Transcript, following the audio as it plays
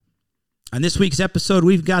On this week's episode,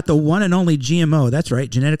 we've got the one and only GMO. That's right,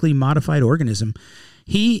 genetically modified organism.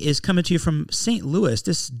 He is coming to you from St. Louis.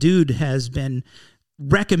 This dude has been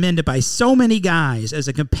recommended by so many guys as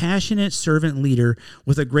a compassionate servant leader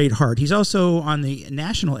with a great heart. He's also on the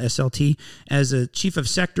national SLT as a chief of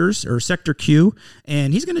sectors or sector Q,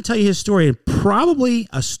 and he's going to tell you his story, probably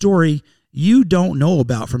a story you don't know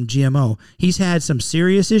about from GMO. He's had some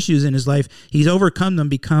serious issues in his life. He's overcome them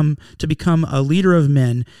to become a leader of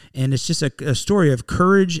men, and it's just a story of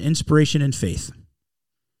courage, inspiration, and faith.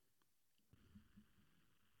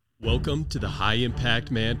 Welcome to the High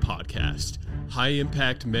Impact Man podcast. High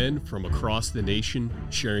impact men from across the nation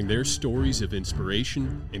sharing their stories of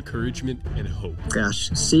inspiration, encouragement, and hope.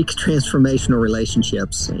 Seek transformational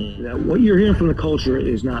relationships. What you're hearing from the culture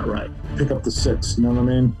is not right. Pick up the six, you know what I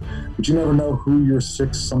mean? But you never know who your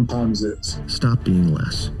six sometimes is. Stop being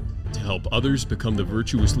less. To help others become the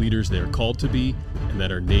virtuous leaders they are called to be and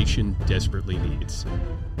that our nation desperately needs.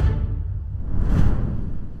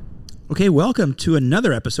 Okay, welcome to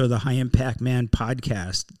another episode of the High Impact Man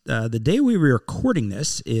podcast. The day we were recording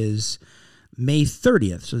this is May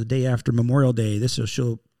 30th, so the day after Memorial Day. This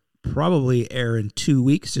will probably air in 2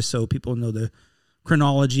 weeks, just so people know the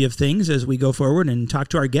chronology of things as we go forward and talk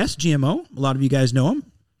to our guest, GMO. A lot of you guys know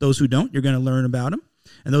him. Those who don't, you're going to learn about him.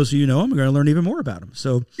 And those of you who know him are going to learn even more about him.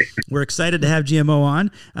 So we're excited to have GMO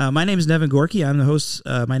on. My name is Nevin Gorky. I'm the host.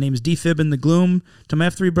 My name is D-Fib in the Gloom to my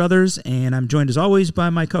F3 brothers. And I'm joined as always by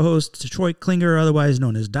my co-host, Troy Klinger, otherwise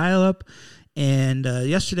known as Dial-Up. And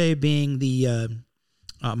yesterday being the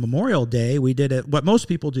Memorial Day, we did what most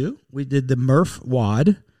people do. We did the Murph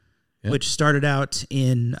WOD, which started out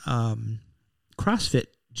in CrossFit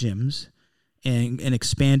gyms and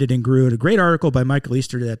expanded and grew. A great article by Michael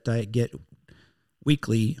Easter that I get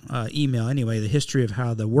weekly email anyway, the history of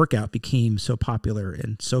how the workout became so popular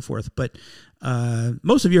and so forth. But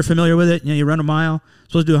most of you are familiar with it. You run a mile,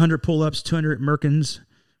 supposed to do 100 pull-ups, 200 merkins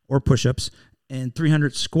or push-ups, and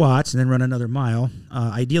 300 squats, and then run another mile.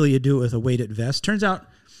 Ideally, you do it with a weighted vest. Turns out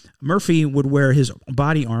Murphy would wear his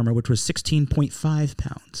body armor, which was 16.5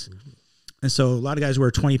 pounds. And so a lot of guys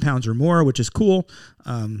wear 20 pounds or more, which is cool.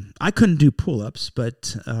 I couldn't do pull-ups,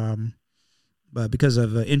 but because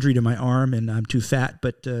of injury to my arm, and I'm too fat,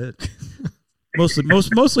 but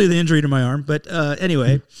mostly the injury to my arm. But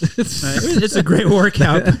anyway, it's a great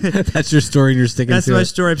workout. That's your story, and you're sticking to it. That's my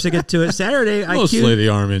story. I'm sticking to it. Saturday, I mostly the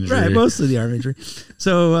arm injury. Right, mostly the arm injury.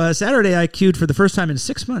 So Saturday, I queued for the first time in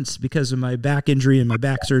 6 months because of my back injury and my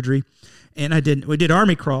back surgery. And we did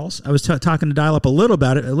army crawls. I was talking to Dial-Up a little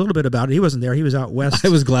bit about it. He wasn't there. He was out west. I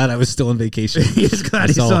was glad I was still on vacation. He was glad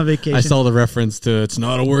he was still on vacation. I saw the reference to it's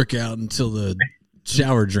not a workout until the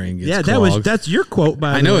shower drain gets clogged. That's your quote, by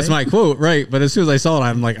the way. I know it's my quote, right? But as soon as I saw it,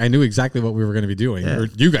 I'm like, I knew exactly what we were going to be doing, or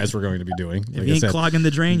you guys were going to be doing. If you ain't clogging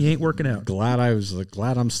the drain, you ain't working out. Glad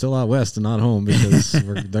I'm still out west and not home because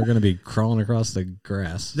they're going to be crawling across the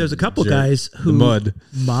grass. There's a couple guys who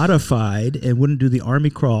modified and wouldn't do the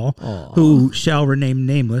army crawl, who shall remain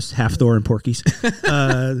nameless, half Thor and Porky's,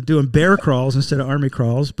 doing bear crawls instead of army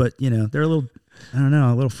crawls. But they're a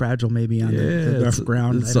little fragile maybe on the rough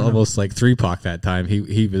ground. It's almost like 3-Pac that time.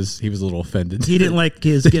 He was a little offended. He didn't like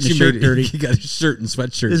his getting his shirt dirty. He got his shirt and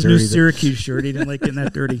sweatshirt his dirty. His new Syracuse shirt. He didn't like getting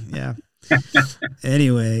that dirty. Yeah.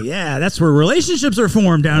 Anyway, that's where relationships are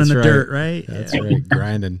formed down in the dirt, right? That's right.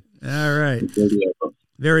 Grinding. All right.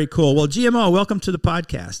 Very cool. Well, GMO, welcome to the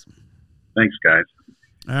podcast. Thanks, guys.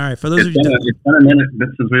 All right, for those of you, it's been a minute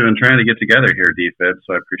since we've been trying to get together here, D-Fib.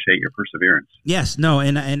 So I appreciate your perseverance. Yes, no,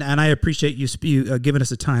 and I appreciate you giving us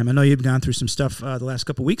the time. I know you've gone through some stuff the last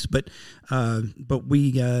couple of weeks, but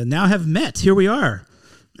we now have met. Here we are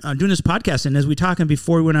doing this podcast, and as we talking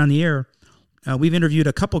before we went on the air, we've interviewed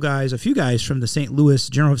a few guys from the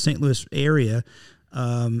General St. Louis area,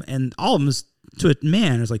 and all of them to a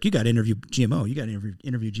man, it was like, you got to interview GMO. You got to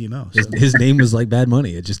interview GMO. So. His name was like bad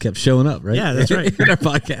money. It just kept showing up, right? Yeah, that's right. In our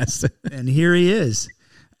podcast. And here he is.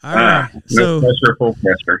 All right. So, full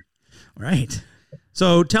pressure. Right.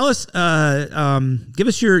 So tell us, give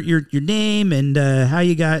us your name and how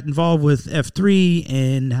you got involved with F3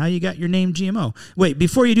 and how you got your name GMO. Wait,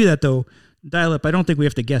 before you do that, though, Dial-Up, I don't think we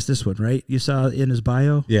have to guess this one, right? You saw in his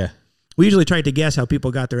bio? Yeah. We usually try to guess how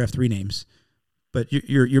people got their F3 names. But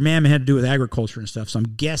your man had to do with agriculture and stuff, so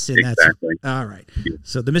I'm guessing exactly. That's all right.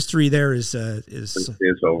 So the mystery there is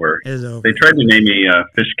over. Is over. They tried to name me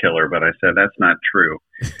Fish Killer, but I said that's not true.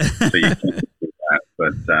 So you can't do that.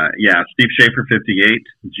 But Steve Schaefer, 58,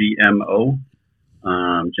 GMO,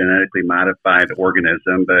 genetically modified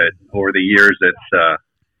organism. But over the years,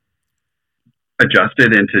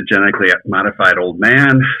 adjusted into genetically modified old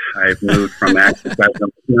man. I've moved from active.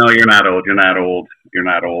 No, you're not old. You're not old. You're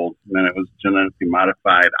not old. And then it was genetically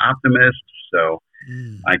modified optimist. So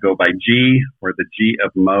I go by G, or the G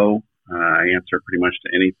of Mo. I answer pretty much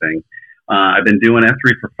to anything. I've been doing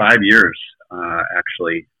F3 for 5 years,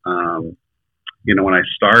 actually. When I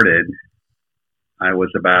started, I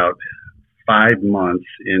was about 5 months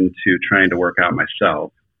into trying to work out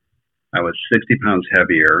myself. I was 60 pounds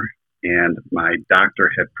heavier, and my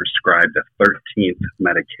doctor had prescribed a 13th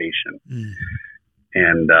medication.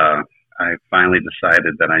 And I finally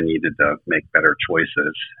decided that I needed to make better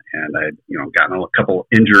choices. And I'd gotten a couple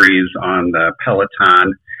injuries on the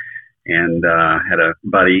Peloton, and had a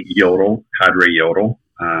buddy, Cadre Yodel,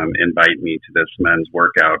 invite me to this men's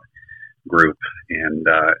workout group. And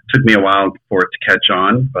it took me a while for it to catch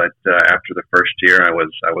on, but after the first year, I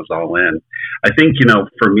was all in. I think,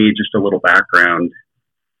 for me, just a little background,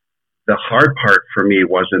 the hard part for me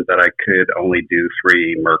wasn't that I could only do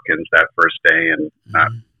 3 merkins that first day and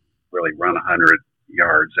not really run 100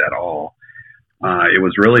 yards at all. It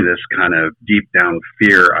was really this kind of deep down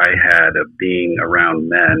fear I had of being around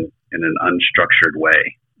men in an unstructured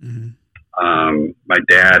way. My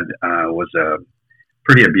dad was a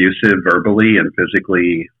pretty abusive verbally and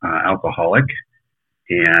physically alcoholic,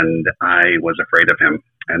 and I was afraid of him.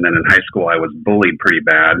 And then in high school, I was bullied pretty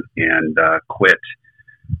bad and quit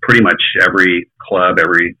pretty much every club,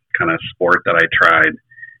 every kind of sport that I tried.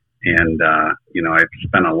 And, I've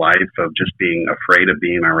spent a life of just being afraid of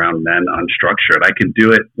being around men unstructured. I could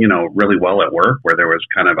do it, really well at work, where there was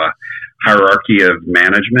kind of a hierarchy of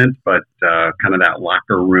management, but kind of that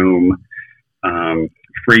locker room,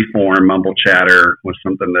 free form mumble chatter was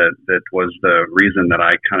something that was the reason that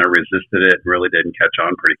I kind of resisted it, really didn't catch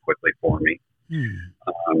on pretty quickly for me.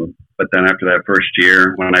 But then after that first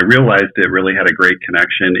year, when I realized it really had a great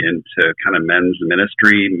connection into kind of men's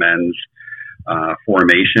ministry, men's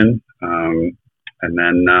formation. And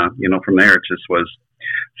then, from there, it just was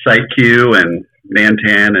Site Q and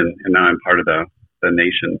Nantan, and now I'm part of the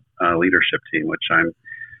nation leadership team, which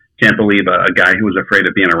can't believe a guy who was afraid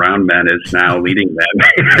of being around men is now leading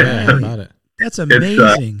them. That's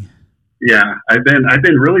amazing. I've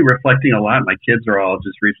been really reflecting a lot. My kids are all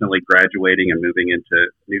just recently graduating and moving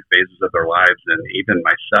into new phases of their lives, and even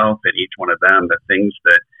myself and each one of them, the things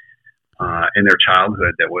that in their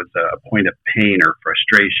childhood that was a point of pain or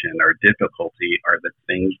frustration or difficulty are the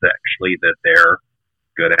things that they're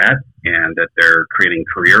good at and that they're creating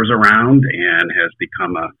careers around, and has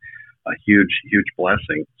become a huge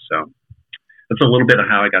blessing. So that's a little bit of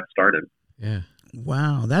how I got started. Yeah.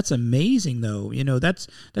 Wow, that's amazing, though. That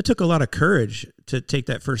took a lot of courage to take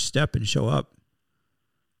that first step and show up.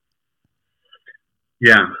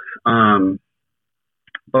 Yeah,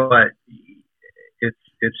 but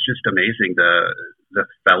it's just amazing the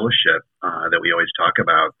fellowship that we always talk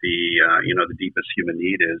about. The deepest human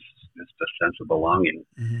need is the sense of belonging,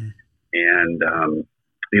 and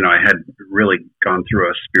I had really gone through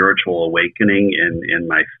a spiritual awakening in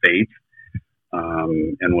my faith,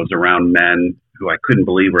 and was around men who I couldn't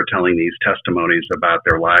believe were telling these testimonies about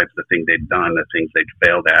their lives, the things they'd done, the things they'd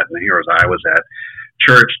failed at. And here I was at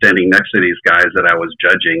church standing next to these guys that I was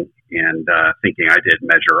judging and thinking I didn't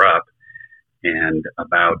measure up. And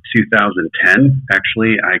about 2010,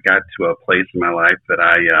 actually, I got to a place in my life that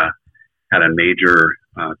I had a major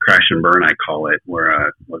crash and burn, I call it, where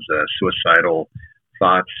it was suicidal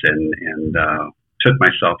thoughts and took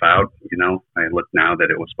myself out. I look now that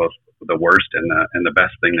it was both the worst and the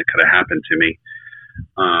best thing that could have happened to me.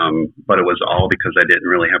 But it was all because I didn't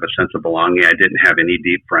really have a sense of belonging. I didn't have any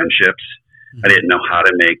deep friendships. I didn't know how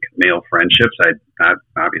to make male friendships. I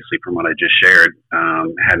obviously, from what I just shared,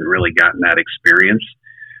 hadn't really gotten that experience.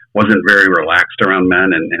 Wasn't very relaxed around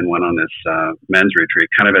men, and went on this men's retreat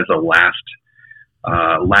kind of as a last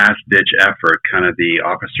ditch effort, kind of the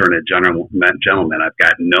officer and a gentleman. I've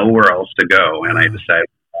got nowhere else to go, and I decided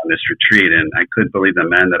on this retreat, and I couldn't believe the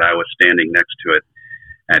men that I was standing next to it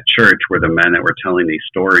at church were the men that were telling these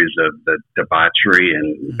stories of the debauchery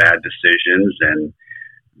and bad decisions, and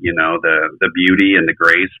the beauty and the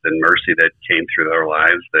grace and mercy that came through their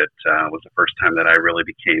lives. That was the first time that I really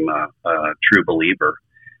became a true believer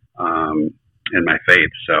in my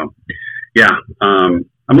faith. So,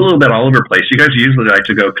 I'm a little bit all over the place. You guys usually like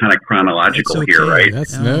to go kind of chronological here, right?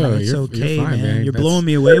 It's okay, you're fine, man. You're blowing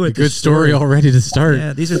me away with a good story already to start.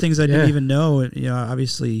 Yeah, these are things I didn't even know.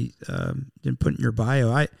 Obviously didn't put in your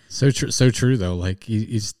bio. So true though. Like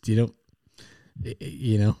you don't.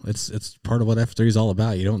 It's part of what F3 is all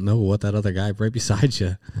about. You don't know what that other guy right beside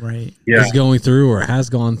you is going through or has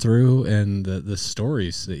gone through, and the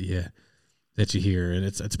stories that that you hear, and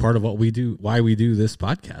it's part of what we do, why we do this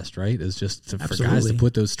podcast, right? Is just for guys to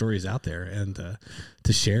put those stories out there and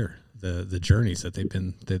to share the journeys that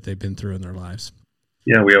they've been through in their lives.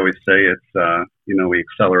 Yeah, we always say it's we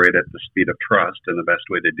accelerate at the speed of trust, and the best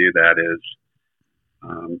way to do that is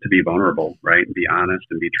to be vulnerable, right? And be honest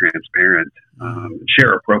and be transparent,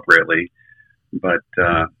 share appropriately. But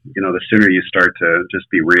the sooner you start to just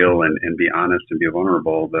be real and be honest and be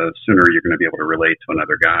vulnerable, the sooner you're going to be able to relate to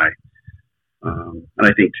another guy. And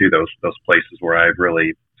I think too, those places where I've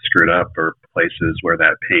really screwed up, or places where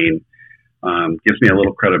that pain gives me a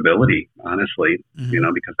little credibility, honestly,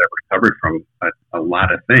 because I've recovered from a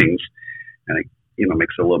lot of things, and it,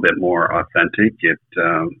 makes it a little bit more authentic. It,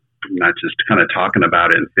 not just kind of talking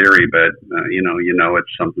about it in theory, but,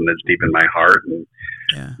 it's something that's deep in my heart, and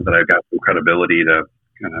that I've got some credibility to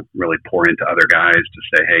kind of really pour into other guys to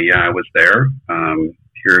say, hey, yeah, I was there.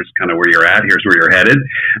 Here's kind of where you're at. Here's where you're headed.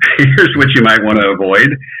 Here's what you might want to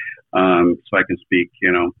avoid. So I can speak,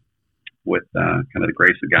 with kind of the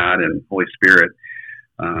grace of God and Holy Spirit,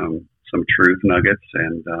 some truth nuggets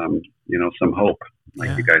and, some hope,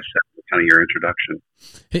 like you guys said, kind of your introduction.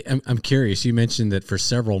 Hey, I'm curious. You mentioned that for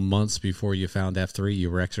several months before you found F3,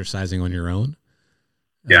 you were exercising on your own.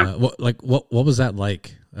 Yeah. What was that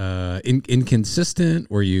like?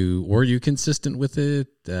 Inconsistent? Were you consistent with it?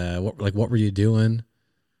 What were you doing?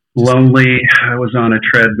 Lonely. I was on a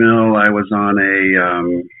treadmill. I was on I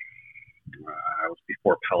was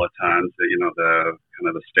before Pelotons, the kind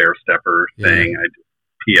of the stair stepper thing. I did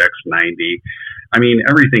PX90. I mean,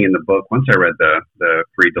 everything in the book. Once I read the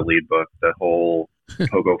Free to Lead book, the whole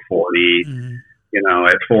Pogo 40,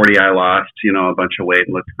 at 40 I lost, a bunch of weight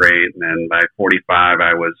and looked great. And then by 45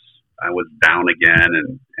 I was down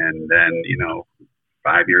again. And then,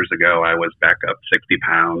 5 years ago I was back up 60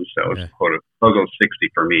 pounds. So it was Pogo 60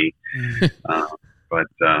 for me. But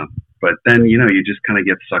then, you just kind of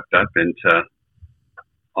get sucked up into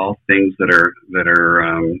all things that are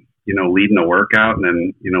leading a workout, and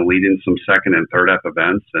then, leading some second and third F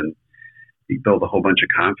events, and you build a whole bunch of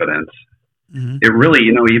confidence. It really,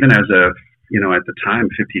 even as a, at the time,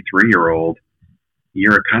 53-year-old,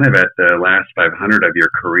 you're kind of at the last 500 of your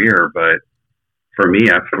career. But for me,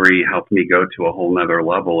 F3 helped me go to a whole nother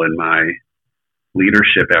level in my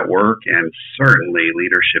leadership at work, and certainly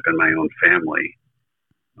leadership in my own family.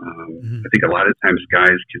 I think a lot of times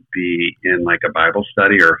guys could be in like a Bible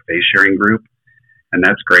study or a faith sharing group, and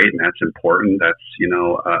that's great and that's important. That's,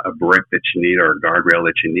 a brick that you need, or a guardrail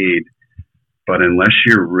that you need. But unless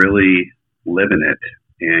you're really living it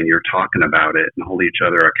and you're talking about it and hold each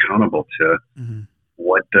other accountable to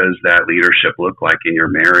what does that leadership look like in your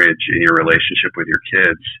marriage, in your relationship with your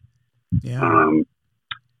kids.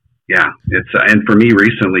 It's and for me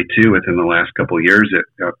recently too, within the last couple of years, it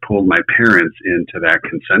pulled my parents into that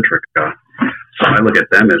concentric. So I look at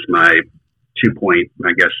them as my 0.2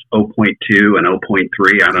 and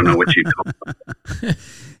 0.3. I don't know what you call them.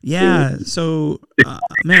 Yeah. So,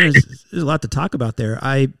 man, there's a lot to talk about there.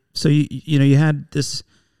 So you had this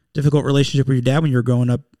difficult relationship with your dad when you were growing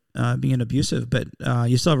up, being abusive, but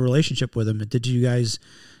you still have a relationship with him. Did you guys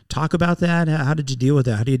talk about that? How did you deal with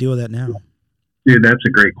that? How do you deal with that now? Dude, that's a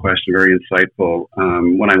great question. Very insightful.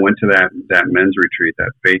 When I went to that men's retreat,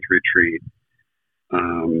 that faith retreat,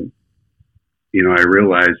 I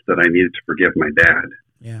realized that I needed to forgive my dad.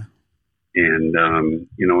 Yeah. And, I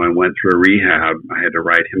went through a rehab. I had to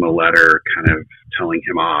write him a letter kind of telling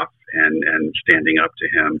him off and standing up to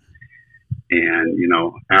him. And,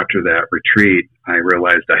 after that retreat, I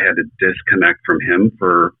realized I had to disconnect from him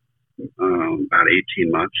for about 18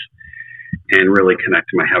 months and really connect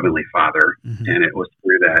to my Heavenly Father. And it was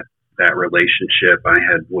through that relationship I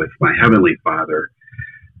had with my Heavenly Father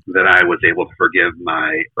that I was able to forgive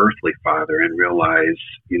my earthly father, and realize,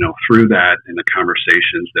 through that and the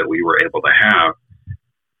conversations that we were able to have,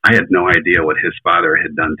 I had no idea what his father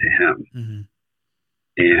had done to him.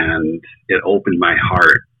 And it opened my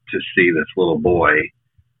heart to see this little boy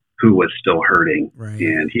who was still hurting. Right.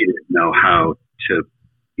 And he didn't know how to,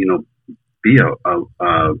 be a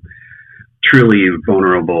truly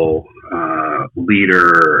vulnerable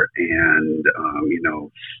leader, and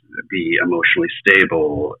be emotionally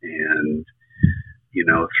stable. And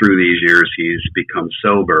through these years he's become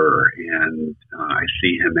sober, and I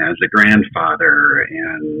see him as a grandfather,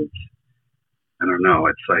 and I don't know,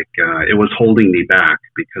 it's like it was holding me back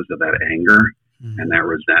because of that anger and that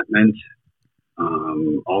resentment.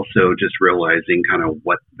 Also just realizing kind of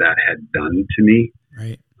what that had done to me.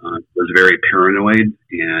 Right. Was very paranoid,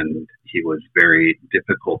 and he was very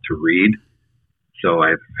difficult to read. So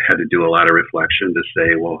I've had to do a lot of reflection to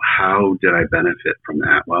say, well, how did I benefit from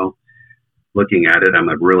that? Well, looking at it, I'm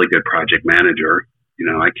a really good project manager.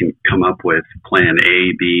 I can come up with plan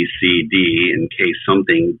A, B, C, D in case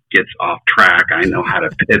something gets off track. I know how to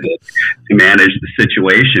pivot to manage the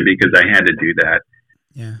situation because I had to do that,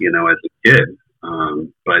 as a kid.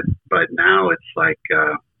 But now it's like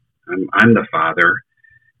I'm the father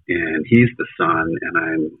and he's the son,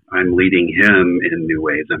 and I'm leading him in new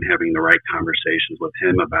ways. I'm having the right conversations with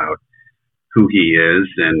him about who he is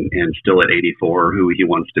and still at 84, who he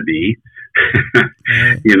wants to be,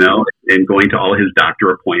 and going to all his doctor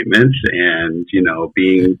appointments and,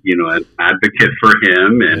 being, an advocate for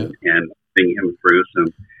him and seeing him through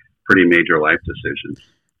some pretty major life decisions.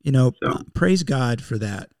 Praise God for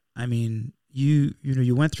that. I mean, you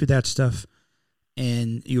went through that stuff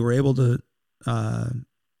and you were able to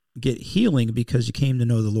get healing because you came to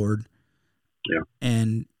know the Lord. Yeah.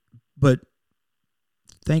 But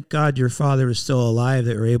thank God your father is still alive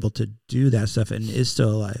that were able to do that stuff and is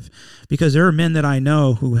still alive. Because there are men that I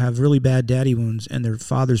know who have really bad daddy wounds and their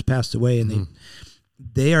fathers passed away and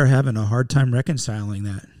they are having a hard time reconciling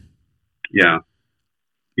that. Yeah.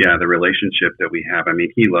 Yeah, the relationship that we have. I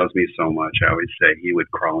mean, he loves me so much. I always say he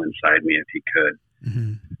would crawl inside me if he could.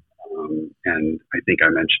 Mm-hmm. And I think I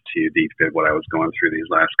mentioned to you, Deep, what I was going through these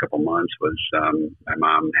last couple months was my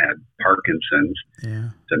mom had Parkinson's,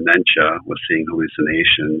 dementia, was seeing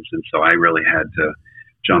hallucinations. And so I really had to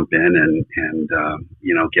jump in and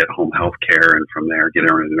get home health care, and from there get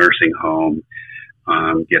her in a nursing home,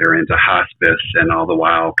 get her into hospice, and all the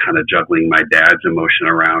while kind of juggling my dad's emotion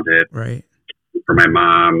around it. Right. For my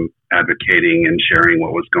mom, advocating and sharing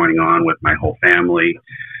what was going on with my whole family.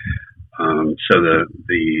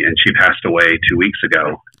 And she passed away 2 weeks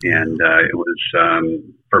ago, and it was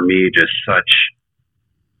for me just such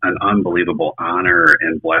an unbelievable honor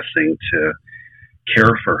and blessing to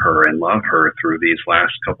care for her and love her through these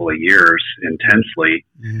last couple of years intensely.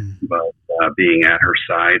 But being at her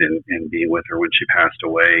side and being with her when she passed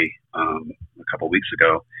away a couple of weeks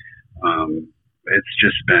ago, it's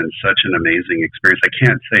just been such an amazing experience. I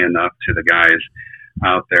can't say enough to the guys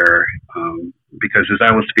out there, because as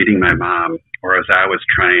I was feeding my mom, or as I was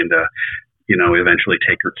trying to, eventually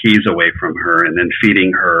take her keys away from her, and then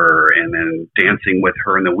feeding her, and then dancing with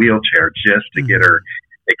her in the wheelchair just to get her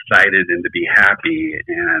excited and to be happy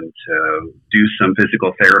and to do some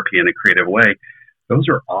physical therapy in a creative way. Those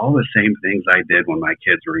are all the same things I did when my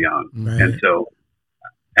kids were young. Right. And so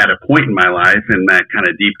at a point in my life, in that kind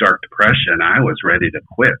of deep, dark depression, I was ready to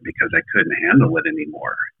quit because I couldn't handle it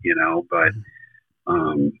anymore, but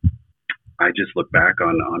I just look back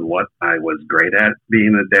on what I was great at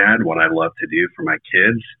being a dad, what I love to do for my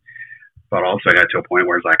kids. But also I got to a point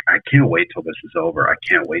where it's like, I can't wait till this is over. I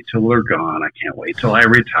can't wait till they're gone. I can't wait till I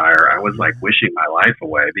retire. I was like wishing my life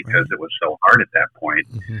away because it was so hard at that point.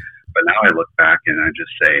 But now I look back and I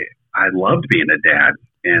just say, I loved being a dad.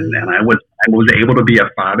 And I was able to be a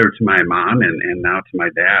father to my mom and now to my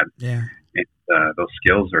dad. Yeah. And, those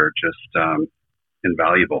skills are just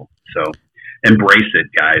invaluable. So embrace it,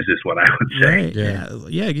 guys, is what I would say. Right.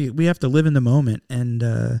 Yeah. We have to live in the moment, and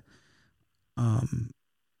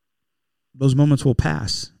those moments will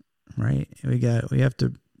pass. Right. We have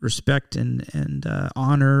to respect and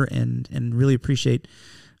honor and really appreciate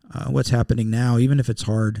what's happening now, even if it's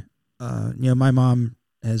hard. My mom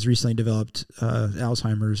has recently developed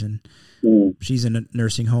Alzheimer's, and she's in a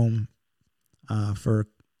nursing home for a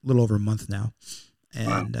little over a month now.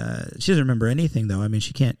 And she doesn't remember anything, though. I mean,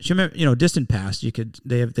 she remember, distant past.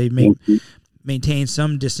 They maintain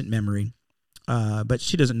some distant memory, but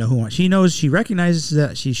she doesn't know who she knows. She recognizes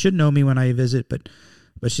that she should know me when I visit, but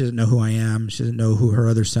she doesn't know who I am. She doesn't know who her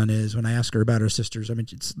other son is. When I ask her about her sisters, I mean,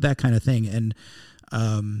 it's that kind of thing. And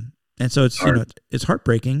so it's it's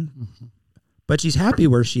heartbreaking, but she's happy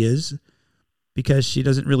where she is because she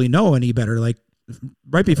doesn't really know any better. Like,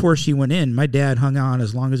 right before she went in, my dad hung on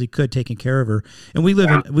as long as he could, taking care of her. And we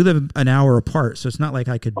live an hour apart, so it's not like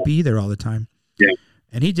I could be there all the time. Yeah.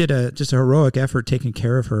 And he did just a heroic effort taking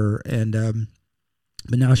care of her. And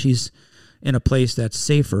but now she's in a place that's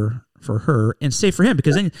safer for her and safe for him,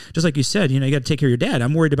 because then, just like you said, you got to take care of your dad.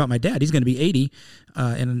 I'm worried about my dad. He's going to be 80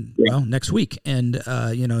 next week, and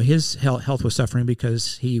his health was suffering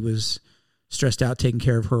because he was stressed out taking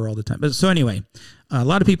care of her all the time. But so anyway, a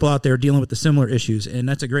lot of people out there dealing with the similar issues, and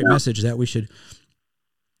that's a great message that we should,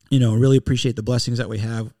 really appreciate the blessings that we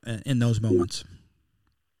have in those moments.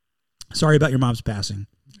 Sorry about your mom's passing.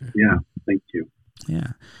 Yeah, thank you. Yeah.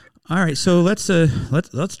 All right, so let's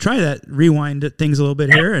try that, rewind things a little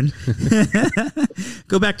bit here and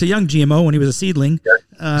go back to young GMO when he was a seedling.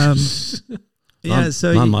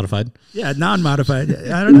 So non-modified. Non-modified.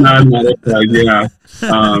 I don't know. Non-modified, yeah.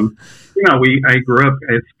 I grew up,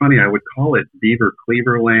 it's funny, I would call it Beaver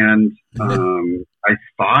Cleaverland. I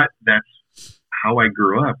thought that's how I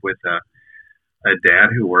grew up, with a dad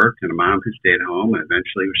who worked and a mom who stayed home. And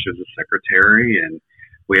eventually she was a secretary, and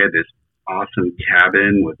we had this awesome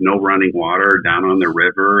cabin with no running water down on the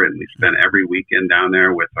river. And we spent every weekend down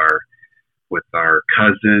there with our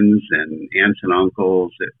cousins and aunts and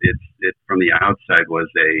uncles. It from the outside was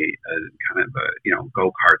a kind of a,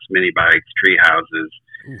 go-karts, mini bikes, tree houses,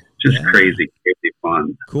 just crazy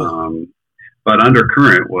fun. Cool. But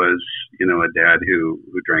undercurrent was, a dad who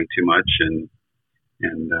drank too much and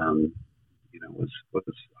was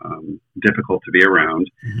difficult to be around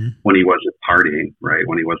when he wasn't partying, right?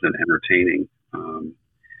 When he wasn't entertaining.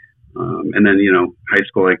 And then, high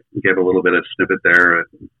school, I gave a little bit of snippet there,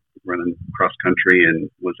 running cross country, and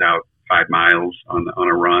was out 5 miles on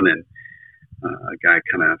a run. And a guy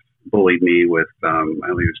kind of bullied me with, I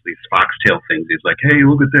use these foxtail things. He's like, "Hey,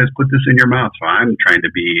 look at this, put this in your mouth." So I'm trying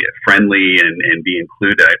to be friendly and be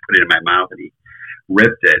included. I put it in my mouth, and he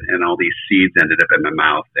ripped it, and all these seeds ended up in my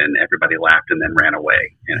mouth, and everybody laughed and then ran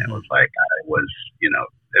away. And it was like,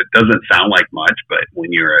 it doesn't sound like much, but when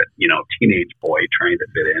you're a, teenage boy trying to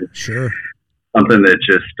fit in, sure, something that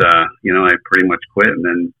just, I pretty much quit. And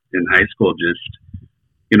then in high school, just,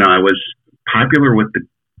 I was popular with the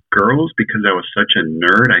girls because I was such a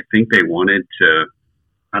nerd. I think they wanted to,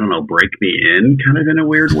 break me in kind of in a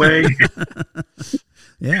weird way.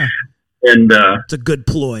 Yeah. And, it's a good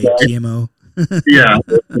ploy, GMO. Yeah,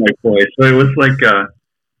 that's my boy. So it was like I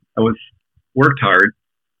worked hard,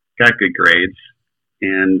 got good grades,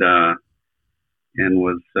 and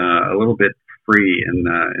was a little bit free in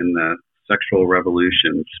the sexual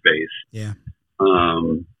revolution space. Yeah.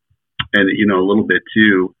 And a little bit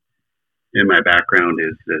too. In my background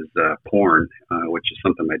is porn, which is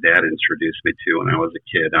something my dad introduced me to when I was a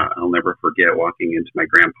kid. I'll never forget walking into my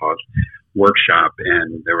grandpa's workshop,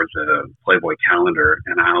 and there was a Playboy calendar,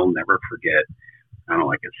 and I'll never forget,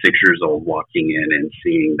 like a 6 years old walking in and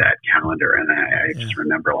seeing that calendar, and I just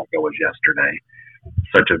remember like it was yesterday.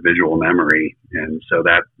 Such a visual memory. And so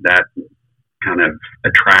that kind of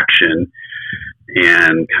attraction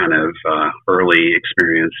and kind of early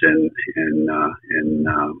experience in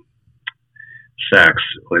sex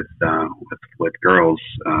with girls,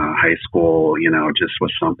 high school, just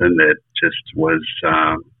was something that just was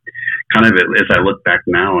kind of, as I look back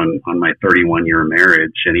now on my 31-year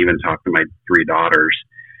marriage, and even talk to my 3 daughters,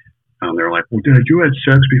 they're like, "Well, Dad, you had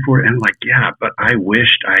sex before?" And I'm like, "Yeah, but I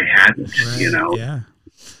wished I hadn't." Right. Yeah.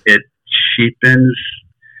 It cheapens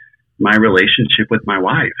my relationship with my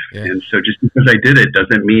wife. Yeah. And so just because I did it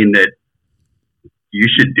doesn't mean that you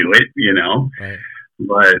should do it, Right.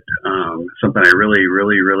 But something I really,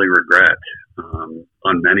 really, really regret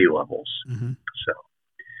on many levels. Mm-hmm. So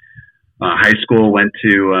high school, went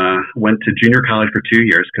to junior college for 2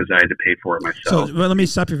 years because I had to pay for it myself. So let me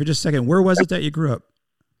stop you for just a second. Where was it that you grew up?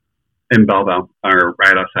 In Belleville, or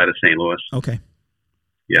right outside of St. Louis. Okay.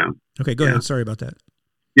 Yeah. Okay, go ahead. Sorry about that.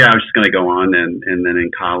 Yeah, I was just going to go on, and then in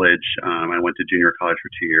college, I went to junior college for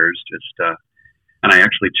 2 years, and I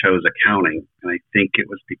actually chose accounting, and I think it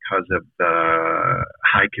was because of the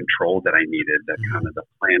high control that I needed, that kind of the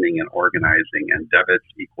planning and organizing, and debits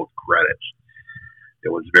equals credits.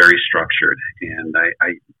 It was very structured, and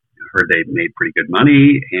I heard they made pretty good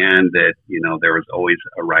money, and that there was always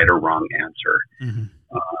a right or wrong answer. Mm-hmm.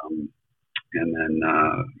 And then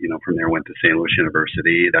from there went to St. Louis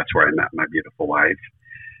University. That's where I met my beautiful wife.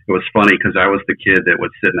 It was funny because I was the kid that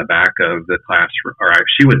would sit in the back of the classroom, or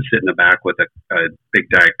she would sit in the back with a big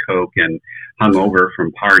Diet Coke and hung over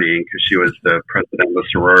from partying because she was the president of the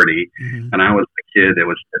sorority. Mm-hmm. And I was the kid that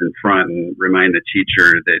would sit in front and remind the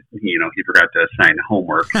teacher that, he forgot to assign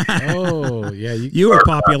homework. Oh, yeah. You were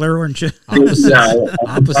popular, weren't you? I wasn't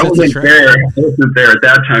there at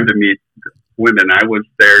that time to meet women. I was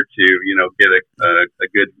there to, get a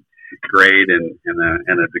good grade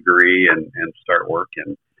and a degree and start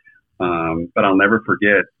working. But I'll never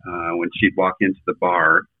forget when she'd walk into the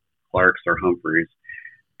bar, Clark's or Humphreys,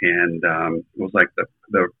 and it was like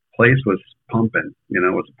the place was pumping, it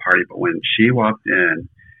was a party. But when she walked in,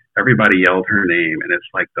 everybody yelled her name, and it's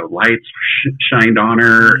like the lights shined on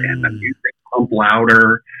her and the music pumped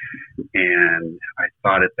louder. And I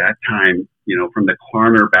thought at that time, from the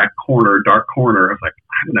dark corner, I was like,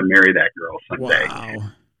 I'm going to marry that girl someday. Wow.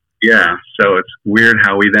 Yeah. So it's weird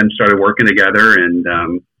how we then started working together and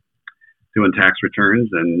doing tax returns,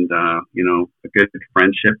 and a good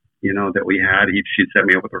friendship, that we had. She'd set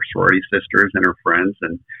me up with her sorority sisters and her friends,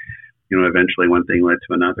 and eventually one thing led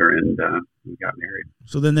to another, and we got married.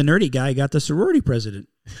 So then the nerdy guy got the sorority president.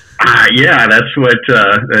 Yeah, that's what.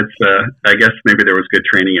 I guess maybe there was good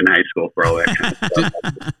training in high school for all that kind of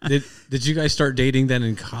stuff. Did you guys start dating then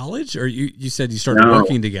in college, or you said you started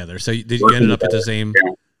working together? So did you end up at the same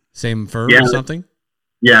firm or something?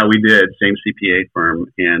 Yeah, we did. Same CPA firm,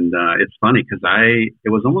 and it's funny because it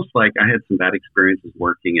was almost like I had some bad experiences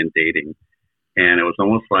working and dating, and it was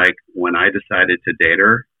almost like when I decided to date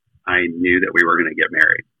her, I knew that we were going to get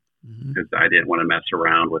married because I didn't want to mess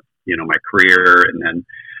around with, my career and then,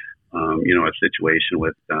 a situation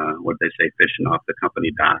with, what they say, fishing off the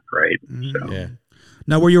company dock. Right. So, yeah.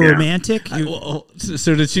 Now, were you romantic?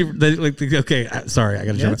 So did she okay. Sorry. I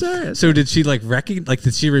got to jump. Right. So did she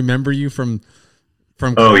did she remember you from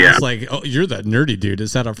class? Oh, yeah. Like, oh, you're that nerdy dude that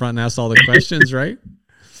sat up front and asked all the questions, right?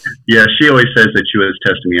 Yeah, she always says that she was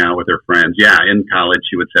testing me out with her friends. Yeah, in college,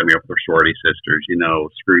 she would set me up with her sorority sisters,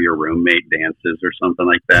 screw your roommate dances or something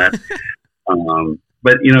like that.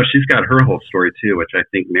 But, she's got her whole story, too, which I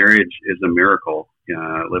think marriage is a miracle,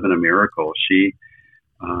 living a miracle.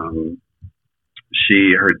 Her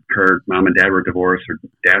mom and dad were divorced. Her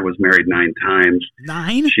dad was married 9 times.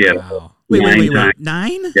 9? She had Wait. 9?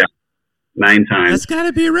 9? Yeah, 9 times. That's got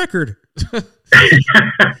to be a record.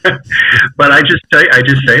 But I just say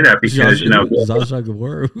that because Zsa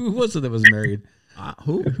Gabor, who was it that was married?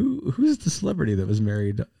 Who's the celebrity that was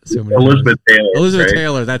married so many Elizabeth times? Taylor. Elizabeth right?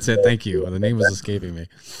 Taylor. That's it. Thank you. The name was escaping me.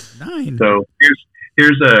 9. So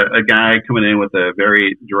here's a guy coming in with a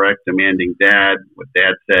very direct, demanding dad. What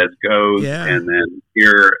dad says goes, and then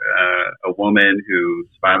here a woman whose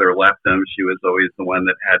father left him. She was always the one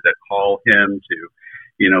that had to call him to,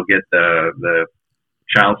 get the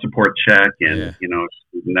child support check, and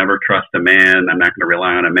never trust a man. I'm not going to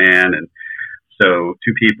rely on a man, and so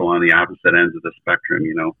 2 people on the opposite ends of the spectrum,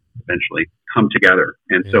 eventually come together.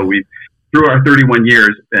 And so we, through our 31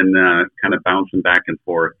 years, been kind of bouncing back and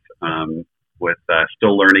forth with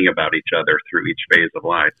still learning about each other through each phase of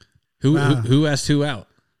life. Who asked who out?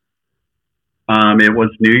 It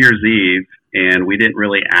was New Year's Eve, and we didn't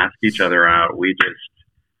really ask each other out. We just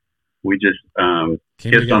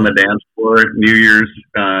kissed on the dance floor. New Year's,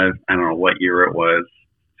 I don't know what year it was,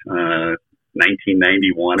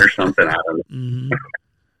 1991 or something. I don't know. Mm-hmm.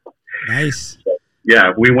 Nice. So,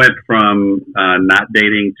 yeah, we went from not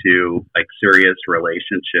dating to serious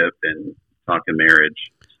relationship and talking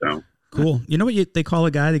marriage. So cool. You know what they call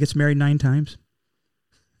a guy that gets married 9 times?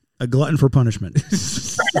 A glutton for punishment.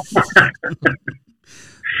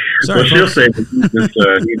 Sorry, well, she'll say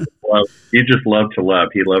he just loved to love.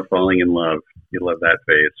 He loved falling in love. He loved that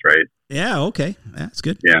phase, right? Yeah. Okay. That's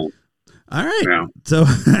good. Yeah. All right. Yeah. So,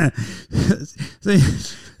 so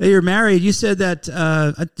you're married. You said that.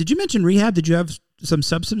 Did you mention rehab? Did you have some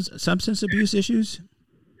substance abuse issues?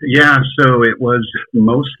 Yeah. So it was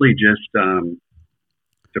mostly just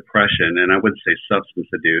depression, and I wouldn't say substance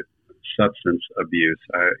abuse.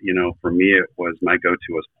 For me, it was my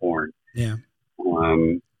go-to was porn. Yeah.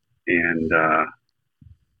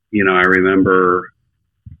 I remember,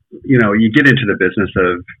 you get into the business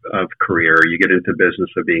of career, you get into business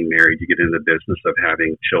of being married, you get into the business of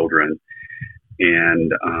having children.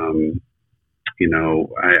 And,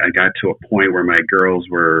 I got to a point where my girls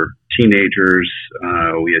were teenagers.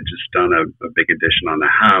 We had just done a big addition on the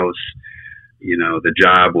house. The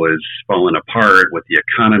job was falling apart with the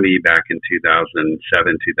economy back in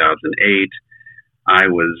 2007, 2008. I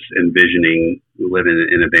was envisioning living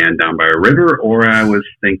in a van down by a river, or I was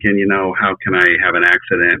thinking, how can I have an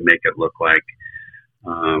accident and make it look like,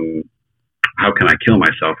 how can I kill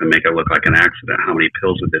myself and make it look like an accident? How many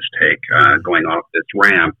pills would this take? Going off this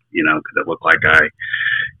ramp, could it look like I,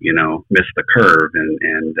 missed the curve?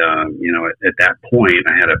 And at that point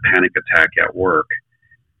I had a panic attack at work,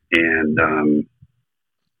 and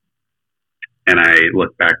I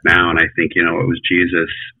look back now and I think, it was Jesus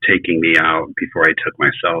taking me out before I took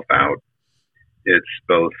myself out. It's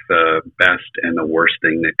both the best and the worst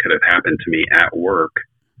thing that could have happened to me at work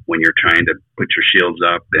when you're trying to put your shields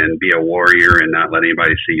up and be a warrior and not let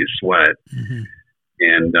anybody see you sweat. Mm-hmm.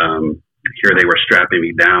 And here they were strapping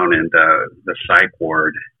me down in the psych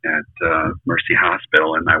ward at Mercy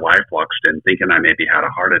Hospital, and my wife walks in thinking I maybe had a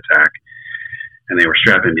heart attack. And they were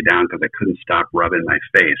strapping me down because I couldn't stop rubbing my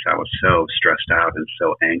face. I was so stressed out and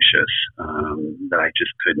so anxious that I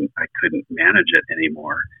just couldn't manage it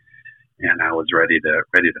anymore. And I was ready to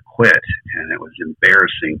quit. And it was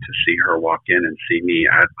embarrassing to see her walk in and see me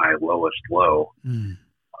at my lowest low. Mm.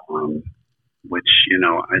 Which,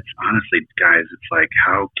 it's honestly, guys, it's like,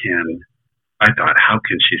 how can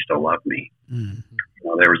she still love me? Mm.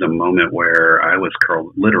 There was a moment where I was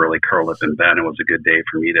literally curled up in bed. It was a good day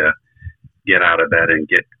for me to get out of bed and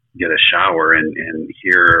get a shower. And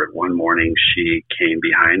here one morning she came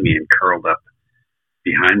behind me and curled up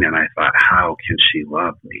behind me. And I thought, how can she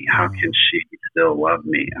love me? How can she still love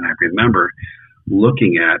me? And I remember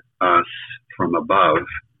looking at us from above,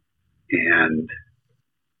 and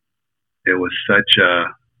it was such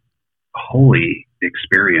a holy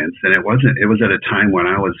experience. And it was at a time when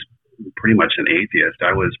I was pretty much an atheist.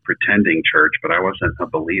 I was pretending church, but I wasn't a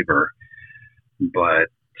believer. But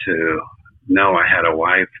to know I had a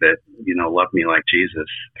wife that, loved me like Jesus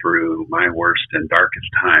through my worst and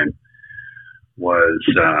darkest time was,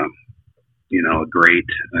 a great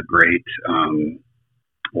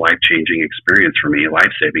life-changing experience for me, a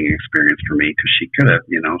life-saving experience for me, because she could have,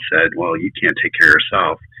 said, well, you can't take care of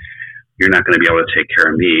yourself. You're not going to be able to take care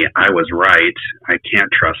of me. I was right. I can't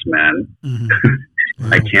trust men.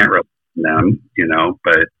 Mm-hmm. I can't rely on them,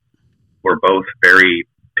 but we're both very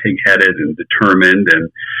pig-headed and determined and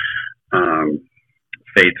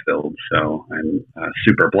faith-filled. So I'm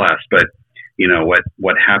super blessed. But,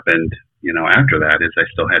 what happened, after that is I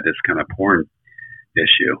still had this kind of porn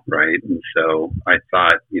issue, right? And so I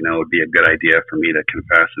thought, it would be a good idea for me to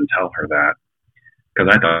confess and tell her that, because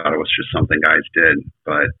I thought it was just something guys did,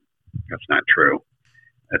 but that's not true.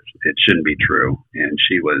 It shouldn't be true. And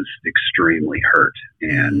she was extremely hurt.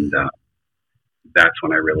 And that's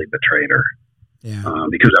when I really betrayed her. Yeah.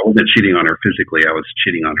 Because I wasn't cheating on her physically. I was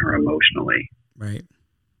cheating on her emotionally. Right.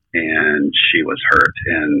 And she was hurt.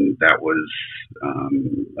 And that was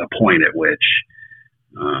a point at which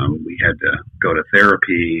we had to go to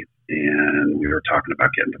therapy, and we were talking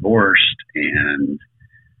about getting divorced, and,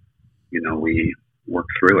 we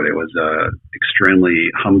worked through it. It was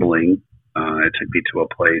extremely humbling. It took me to a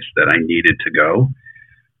place that I needed to go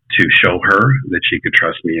to show her that she could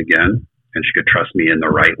trust me again, and she could trust me in the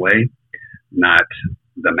right way, not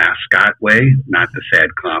the mascot way, not the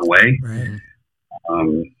sad clown way. Right.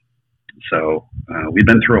 So we've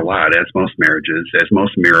been through a lot, as most marriages, as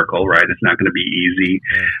most miracle, right? It's not going to be easy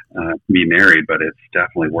to be married, but it's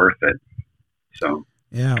definitely worth it. So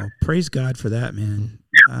yeah, well, praise God for that, man.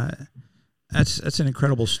 That's an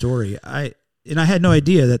incredible story. I had no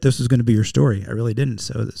idea that this was going to be your story. I really didn't.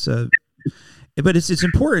 So but it's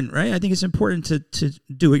important, right? I think it's important to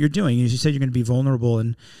do what you're doing. As you said, you're going to be vulnerable,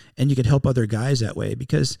 and you can help other guys that way,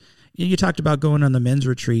 because you talked about going on the men's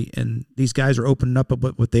retreat, and these guys are opening up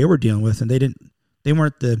about what they were dealing with, and they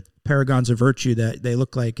weren't the paragons of virtue that they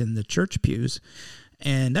look like in the church pews.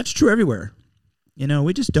 And that's true everywhere.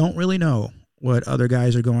 We just don't really know what other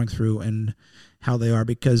guys are going through and how they are,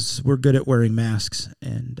 because we're good at wearing masks.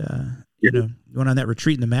 And, went on that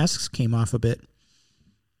retreat and the masks came off a bit.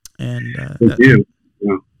 And they do.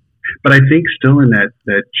 Yeah. But I think still in that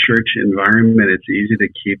church environment, it's easy to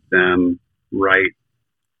keep them right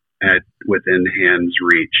within hand's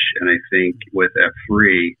reach. And I think with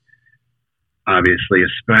F3, obviously,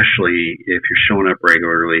 especially if you're showing up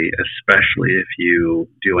regularly, especially if you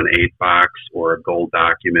do an 8-box or a gold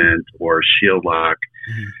document or a shield lock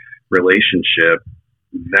relationship,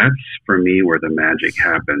 that's for me where the magic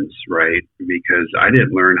happens, right? Because I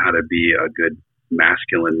didn't learn how to be a good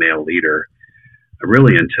masculine male leader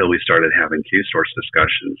really until we started having Q-Source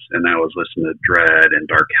discussions, and I was listening to Dread and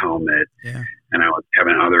Dark Helmet, and I was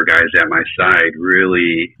having other guys at my side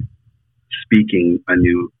really speaking a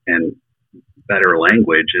new and better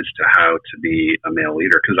language as to how to be a male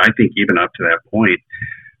leader. Because I think even up to that point,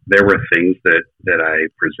 there were things that I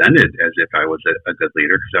presented as if I was a good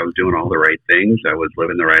leader, because I was doing all the right things, I was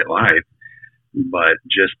living the right life. But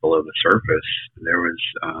just below the surface, there was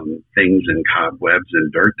things and cobwebs and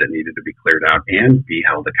dirt that needed to be cleared out and be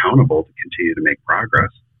held accountable to continue to make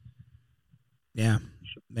progress. Yeah.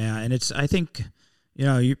 And I think,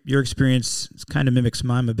 your experience kind of mimics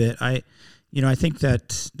mine a bit. I think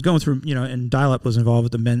that going through, and Dial-Up was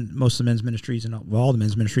involved with most of the men's ministries, and all the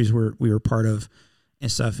men's ministries we were part of and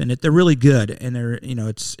stuff. And they're really good. And they're,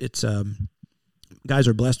 it's guys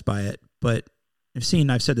are blessed by it, but I've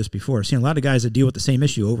said this before, I've seen a lot of guys that deal with the same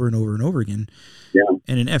issue over and over and over again. Yeah.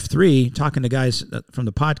 And in F3, talking to guys from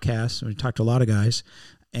the podcast, we talked to a lot of guys,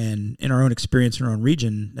 and in our own experience in our own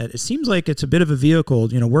region, that it seems like it's a bit of a vehicle,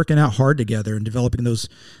 working out hard together and developing those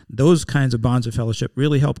kinds of bonds of fellowship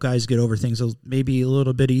really help guys get over things maybe a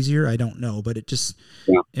little bit easier. I don't know, but it just,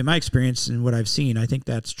 in my experience and what I've seen, I think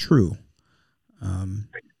that's true.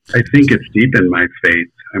 I think it's deep in my faith.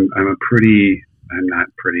 I'm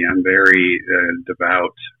very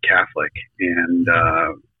devout Catholic, and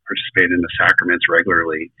participate in the sacraments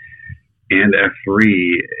regularly. And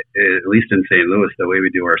F3, at least in St. Louis, the way we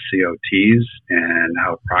do our COTs and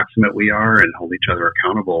how proximate we are and hold each other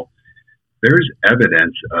accountable, there's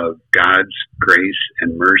evidence of God's grace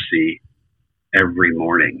and mercy every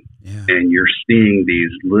morning. Yeah. And you're seeing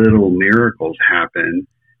these little miracles happen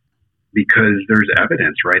because there's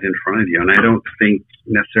evidence right in front of you. And I don't think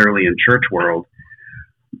necessarily in church world,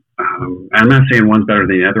 I'm not saying one's better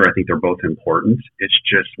than the other. I think they're both important. It's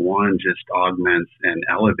just one just augments and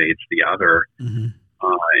elevates the other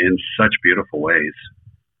in such beautiful ways.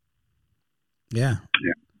 Yeah.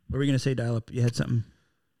 What were you going to say, Dial-Up? You had something?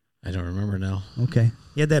 I don't remember now. Okay.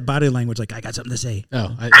 You had that body language like, I got something to say.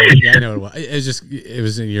 Oh, I know it was. It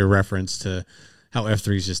was in your reference to how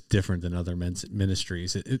F3 is just different than other men's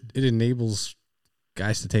ministries. It enables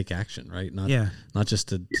guys to take action, right? Not just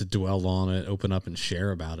to dwell on it, open up and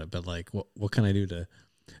share about it, but like, what can I do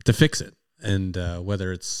to fix it? And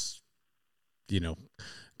whether it's,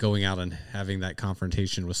 going out and having that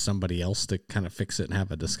confrontation with somebody else to kind of fix it and have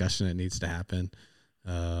a discussion that needs to happen,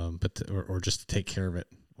 or just to take care of it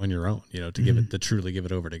on your own, to give it, to truly give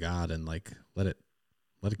it over to God and like let it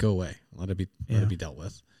go away, let it be dealt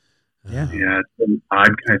with. Yeah, it's an odd.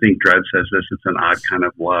 I think Dred says this. It's an odd kind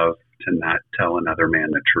of love to not tell another man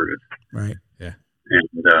the truth. Right. Yeah.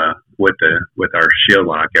 And with our Shield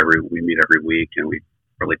Lock, we meet every week, and we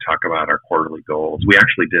really talk about our quarterly goals. We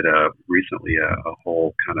actually did recently a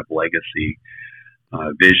whole kind of legacy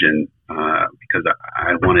vision because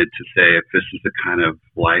I wanted to say, if this is the kind of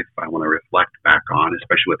life I want to reflect back on,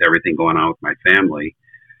 especially with everything going on with my family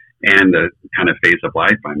and the kind of phase of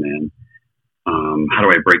life I'm in, how do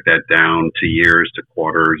I break that down to years, to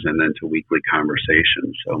quarters, and then to weekly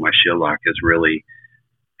conversations? So my Shield Lock is really,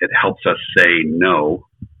 it helps us say no,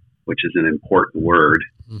 which is an important word.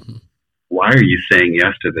 Mm-hmm. Why are you saying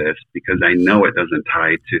yes to this? Because I know it doesn't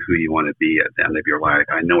tie to who you want to be at the end of your life.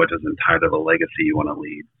 I know it doesn't tie to the legacy you want to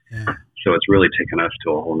leave. Yeah. So it's really taken us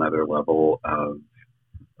to a whole nother level of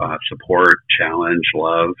support, challenge,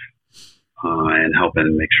 love, and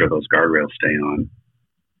helping make sure those guardrails stay on.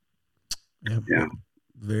 Yeah.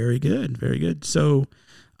 Very good. Very good. So,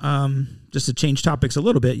 just to change topics a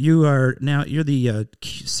little bit, you're the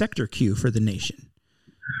sector Q for the nation.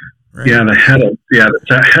 Right. Yeah, the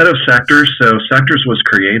head of sectors. So sectors was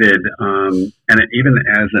created, and even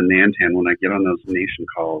as a Nantan, when I get on those nation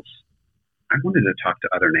calls, I wanted to talk to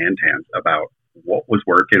other Nantans about what was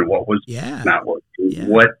working, what was not working,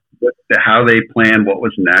 how they planned, what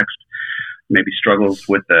was next, maybe struggles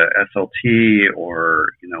with the SLT, or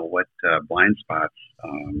what blind spots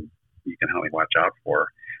you can help me watch out for.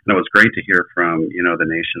 And it was great to hear from the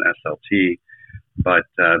nation SLT. But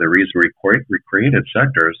the reason we created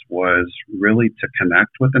sectors was really to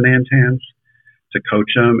connect with the Nantans, to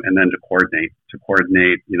coach them, and then to coordinate,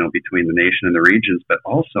 between the nation and the regions, but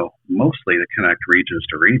also mostly to connect regions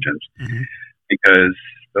to regions. Mm-hmm. Because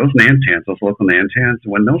those Nantans, those local Nantans,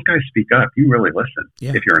 when those guys speak up, you really listen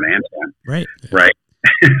if you're an Nantan. Right.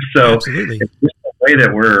 So absolutely. It's just a way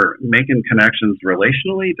that we're making connections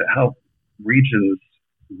relationally to help regions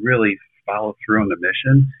really follow through on the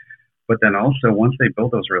mission. But then also, once they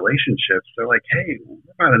build those relationships, they're like, hey, we're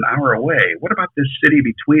about an hour away. What about this city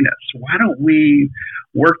between us? Why don't we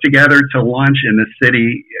work together to launch in the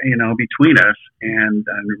city, between us and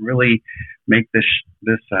really make this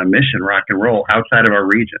mission rock and roll outside of our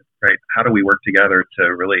region, right? How do we work together to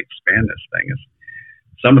really expand this thing is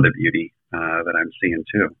some of the beauty that I'm seeing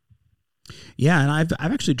too. Yeah, and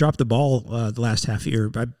I've actually dropped the ball the last half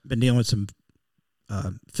year. I've been dealing with some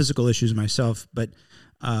physical issues myself, but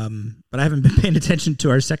I haven't been paying attention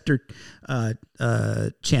to our sector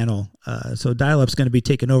channel. So Dial-Up's going to be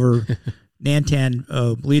taking over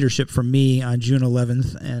Nantan leadership from me on June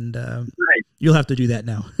 11th, and you'll have to do that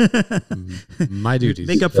now. My duties.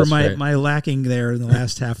 Make up for my lacking there in the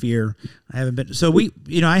last half year. I haven't been. So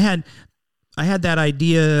I had that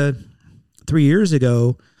idea 3 years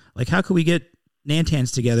ago. Like, how could we get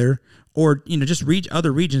Nantans together, or just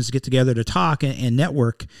other regions to get together to talk and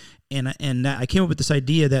network? And I came up with this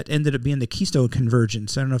idea that ended up being the Keystone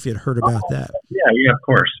Convergence. I don't know if you had heard about that. Yeah, of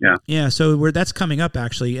course, yeah. Yeah, so that's coming up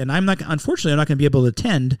actually, and unfortunately I'm not going to be able to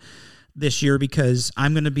attend this year because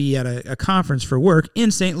I'm going to be at a conference for work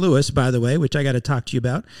in St. Louis, by the way, which I got to talk to you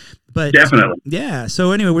about. But definitely, yeah.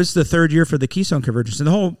 So anyway, this is the third year for the Keystone Convergence, and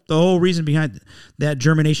the whole reason behind that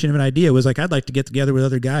germination of an idea was like, I'd like to get together with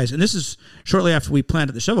other guys, and this is shortly after we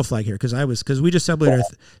planted the shovel flag here because we just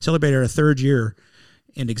celebrated our third year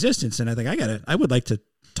in existence, and I think I would like to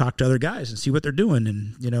talk to other guys and see what they're doing,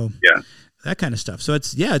 and that kind of stuff. So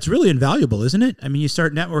it's really invaluable, isn't it? I mean, you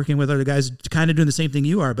start networking with other guys kind of doing the same thing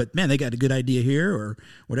you are, but man, they got a good idea here or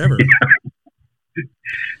whatever.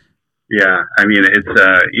 Yeah, I mean, it's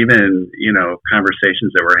even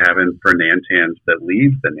conversations that we're having for Nantans that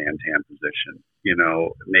leave the Nantan position.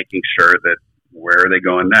 Making sure that where are they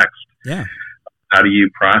going next? Yeah. how do you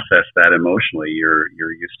process that emotionally? You're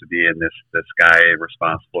used to being this guy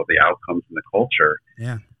responsible for the outcomes in the culture.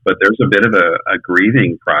 Yeah. But there's a bit of a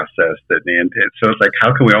grieving process that so it's like,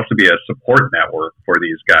 how can we also be a support network for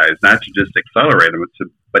these guys, not to just accelerate them,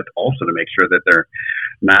 but also to make sure that they're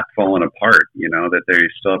not falling apart, that they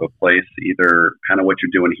still have a place, either kind of what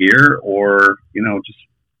you're doing here or, just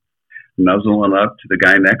nuzzling up to the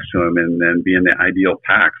guy next to him and then being the ideal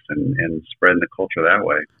packs and spreading the culture that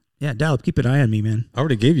way. Yeah, Dalip, keep an eye on me, man. I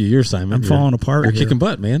already gave you your assignment. I'm falling apart. You're kicking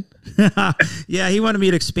butt, man. Yeah, he wanted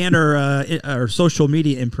me to expand our social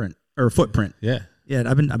media imprint or footprint. Yeah. Yeah,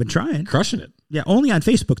 I've been trying. Crushing it. Yeah, only on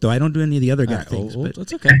Facebook, though. I don't do any of the other guy things. Well, but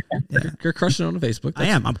that's okay. Yeah. You're crushing it on Facebook. I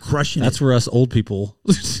am. I'm crushing That's it. where us old people,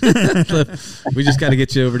 we just got to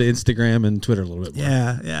get you over to Instagram and Twitter a little bit more.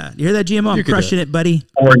 Yeah. You hear that, GMO? I'm crushing it, buddy.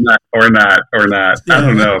 Or not. Yeah. I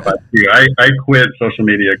don't know about you. I quit social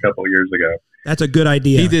media a couple of years ago. That's a good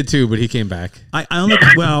idea. He did too, but he came back. I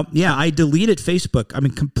deleted Facebook. I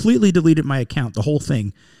mean, completely deleted my account, the whole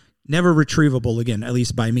thing. Never retrievable again, at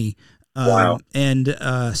least by me. Wow. And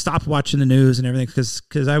stopped watching the news and everything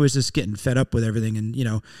because I was just getting fed up with everything. And,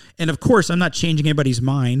 and of course, I'm not changing anybody's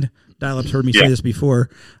mind. Dial-Up's heard me say this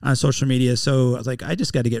before on social media. So I was like, I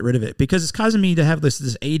just got to get rid of it because it's causing me to have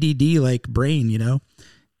this ADD like brain,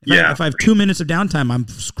 If I have 2 minutes of downtime, I'm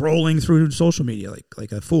scrolling through social media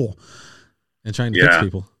like a fool. And trying to fix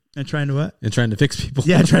people. And trying to what? And trying to fix people.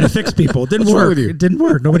 Yeah, trying to fix people. Didn't What's wrong work. with you? It didn't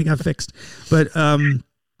work. Nobody got fixed. But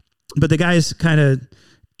the guys kind of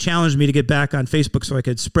challenged me to get back on Facebook so I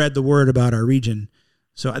could spread the word about our region.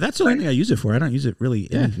 So that's the only thing I use it for. I don't use it really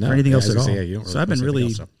for anything else at all. So I've been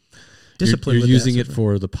really disciplined. You're using it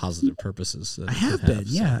for the positive purposes. I have been.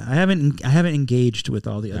 Yeah, I haven't engaged with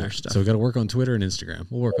all the other stuff. So we got to work on Twitter and Instagram.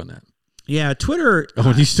 We'll work on that. Yeah, Twitter. Oh,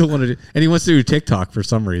 and he still wanted to, and he wants to do TikTok for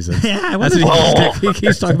some reason. Yeah, he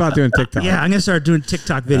keeps talking about doing TikTok. Yeah, I'm gonna start doing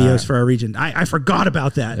TikTok videos for our region. I forgot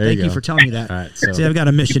about that. Thank you for telling me that. All right, so. See, I've got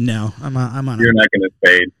a mission now. I'm on. You're not gonna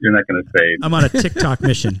fade. I'm on a TikTok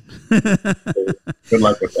mission. Good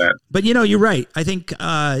luck with that. But you're right. I think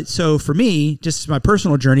so. For me, just my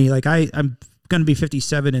personal journey, like I'm gonna be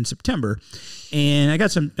 57 in September, and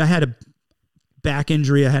I had a back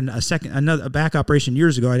injury. I had another back operation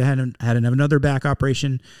years ago. I had another back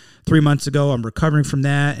operation 3 months ago. I'm recovering from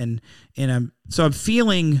that, and I'm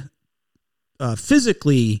feeling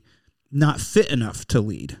physically not fit enough to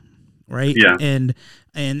lead, right? Yeah. And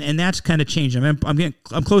that's kind of changed.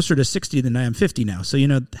 I'm closer to 60 than I am 50 now. So you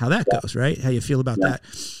know how that goes, right? How you feel about that.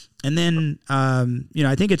 And then,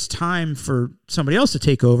 I think it's time for somebody else to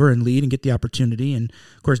take over and lead and get the opportunity. And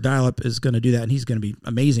of course, Dial-Up is going to do that, and he's going to be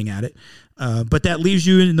amazing at it. But that leaves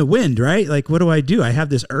you in the wind, right? Like, what do? I have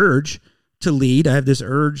this urge to lead. I have this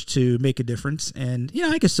urge to make a difference. And,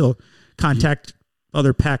 I can still contact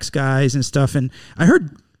other PAX guys and stuff. And I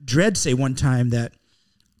heard Dredd say one time that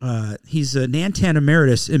he's a Nantan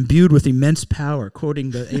emeritus imbued with immense power, quoting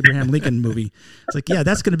the Abraham Lincoln movie. It's like, yeah,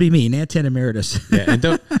 that's going to be me, Nantan emeritus. Yeah, and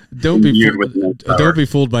don't be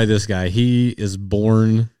fooled by this guy. He is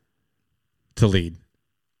born to lead,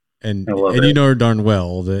 and you know darn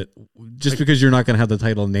well that just because you're not going to have the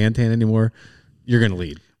title Nantan anymore, you're going to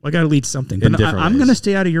lead. Well, I got to lead something, but I'm going to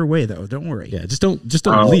stay out of your way, though. Don't worry. Yeah, just don't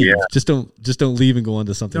leave. Yeah. Just don't leave and go on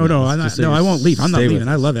to something. No, else. I won't leave. I'm not leaving.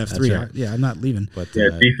 I love F3. Right. I'm not leaving. But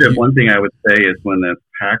Steve, one thing I would say is when the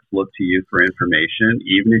PACs look to you for information,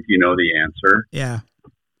 even if you know the answer,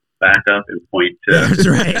 back up and point to. That's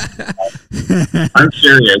right. I'm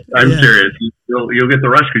serious. I'm serious. You'll get the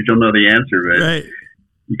rush because you'll know the answer, but. Right.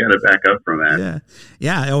 You got to back up from that.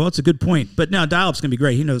 Yeah. Well, it's a good point. But now Dial-Up's going to be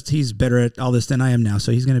great. He knows he's better at all this than I am now,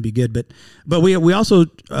 so he's going to be good. But we also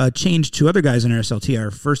changed two other guys in our SLT. Our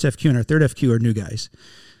first FQ and our third FQ are new guys.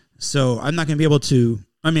 So I'm not going to be able to.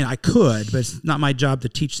 I mean, I could, but it's not my job to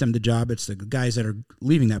teach them the job. It's the guys that are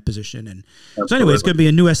leaving that position. And so anyway, it's going to be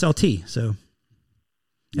a new SLT. So,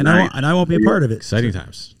 and I won't be a part of it. Exciting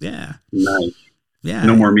times. Yeah. Nice. Yeah.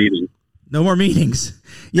 No more meetings. No more meetings.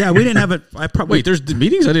 Yeah, we didn't have it. Wait, there's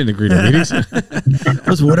meetings? I didn't agree to meetings.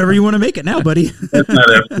 It's whatever you want to make it now, buddy. That's not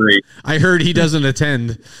F3. I heard he doesn't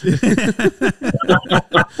attend.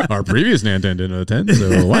 Our previous Nantan didn't attend,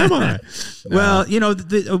 so why am I? Well,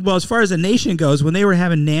 as far as the nation goes, when they were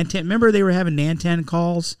having Nantan, remember they were having Nantan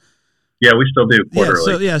calls? Yeah, we still do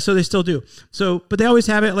quarterly. So they still do. So, but they always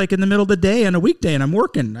have it like in the middle of the day on a weekday, and I'm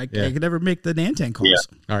working. I could never make the Nantan calls. Yeah.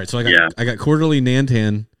 All right, so I got quarterly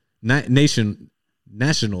Nantan. National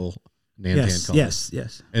Nantan calls.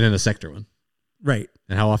 Yes. And then a sector one. Right.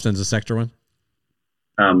 And how often is a sector one?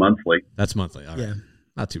 Monthly. That's monthly. All right. Yeah.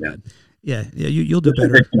 Not too bad. Yeah. You'll do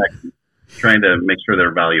better. trying to make sure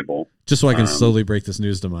they're valuable. Just so I can slowly break this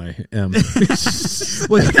news to my because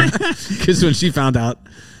when she found out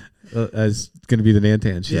as going to be the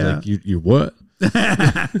Nantan, she's like, "You what?"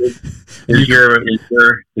 Is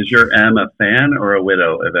your M a fan or a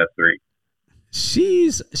widow of F3?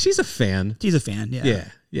 She's a fan. She's a fan.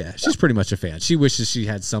 Yeah. She's pretty much a fan. She wishes she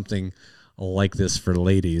had something like this for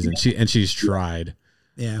ladies, and she's tried.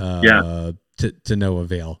 To no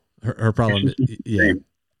avail. Her problem.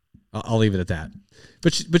 I'll leave it at that.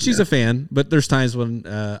 But she's a fan. But there's times when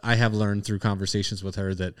I have learned through conversations with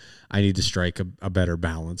her that I need to strike a better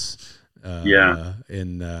balance.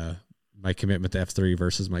 In my commitment to F3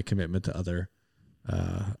 versus my commitment to other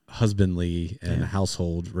husbandly and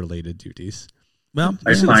household related duties. Well,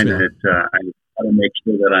 I find that I got to make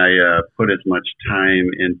sure that I put as much time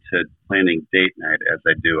into planning date night as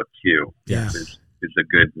I do a queue. Yeah, is a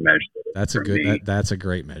good measure. That's a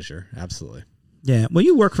great measure. Absolutely. Yeah. Well,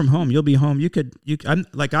 you work from home. You'll be home. I'm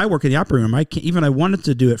like, I work in the operating room. I can't, even I wanted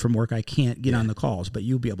to do it from work. I can't get on the calls, but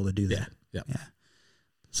you'll be able to do that. Yeah.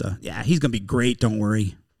 So he's going to be great. Don't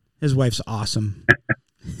worry. His wife's awesome.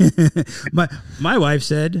 my wife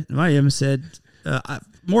said,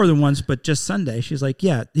 more than once, but just Sunday, she's like,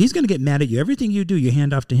 yeah, he's going to get mad at you. Everything you do, you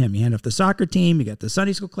hand off to him. You hand off the soccer team. You got the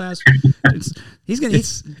Sunday school class. You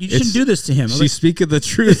shouldn't do this to him. She's speaking the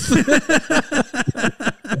truth.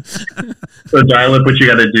 So dial up, what you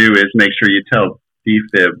got to do is make sure you tell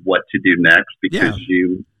DFib what to do next, because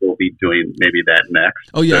you will be doing maybe that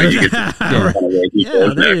next. Oh yeah,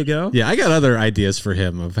 so there you go. Yeah, I got other ideas for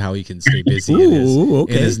him of how he can stay busy in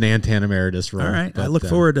his Nantan Emeritus role. All right, I look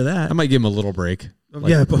forward to that. I might give him a little break.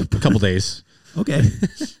 A couple days. Okay,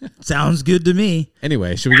 sounds good to me.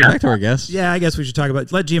 Anyway, should we get back to our guest? Yeah, I guess we should let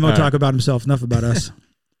GMO talk about himself. Enough about us.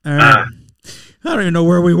 All right. I don't even know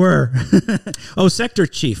where we were. Oh, sector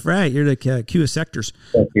chief, right? You're the Q of sectors.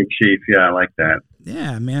 Sector chief, yeah, I like that.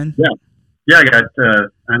 Yeah, man. Yeah. I got 6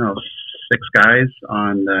 guys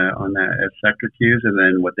on that as sector Qs, and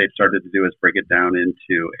then what they started to do is break it down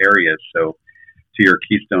into areas. So, to your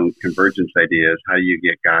keystone convergence ideas, how do you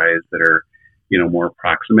get guys that are more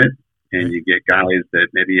proximate, and you get guys that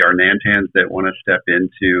maybe are Nantans that want to step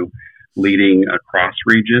into leading across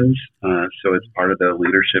regions. So it's part of the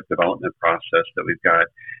leadership development process that we've got.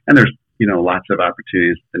 And there's, lots of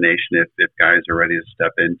opportunities in the nation if guys are ready to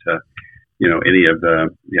step into, any of the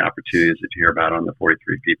opportunities that you hear about on the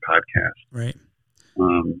 43 Feet podcast. Right.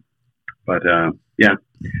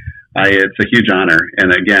 It's a huge honor.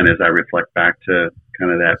 And again, as I reflect back to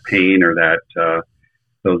kind of that pain or that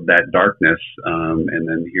darkness, and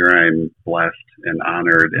then here I'm blessed and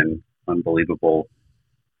honored and unbelievable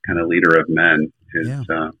kind of leader of men is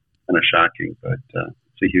kind of shocking, but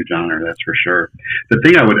it's a huge honor, that's for sure. The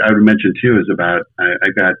thing I would mention too is about I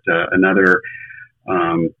got another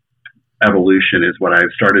evolution is what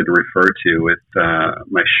I've started to refer to with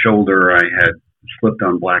my shoulder. I had slipped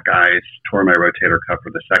on black ice, tore my rotator cuff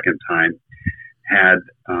for the second time, had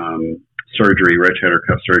rotator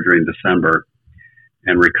cuff surgery in December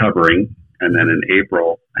and recovering, and then in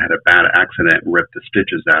April I had a bad accident and ripped the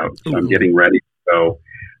stitches out. So I'm getting ready to go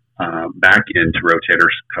back into rotator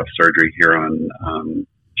cuff surgery here on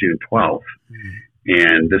June 12th.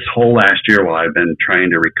 And this whole last year, while I've been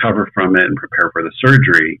trying to recover from it and prepare for the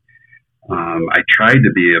surgery, I tried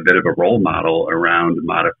to be a bit of a role model around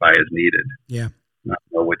modify as needed. Yeah.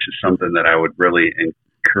 Which is something that I would really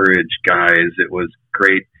encourage guys. It was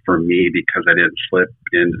great for me because I didn't slip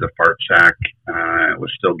into the fart sack. I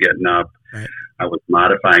was still getting up. Right. I was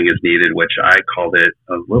modifying as needed, which I called it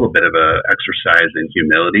a little bit of a exercise in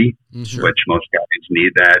humility, which most guys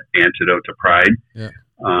need that antidote to pride. Yeah.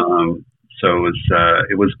 So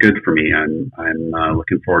it was good for me. I'm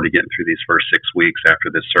looking forward to getting through these first 6 weeks after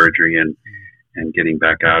this surgery and getting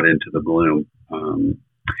back out into the bloom.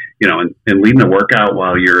 And leading a workout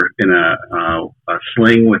while you're in a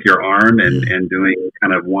sling with your arm and doing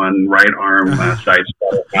kind of one right arm side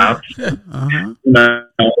squat pops.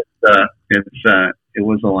 It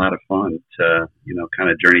was a lot of fun to kind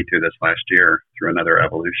of journey through this last year through another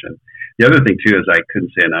evolution. The other thing too is I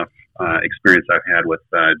couldn't say enough experience I've had with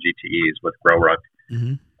GTEs with GrowRuck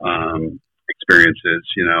experiences.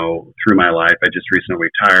 Through my life, I just recently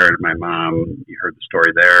retired. My mom, you heard the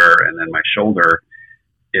story there, and then my shoulder.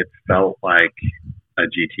 It felt like a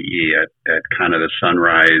GTE at kind of the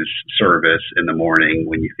sunrise service in the morning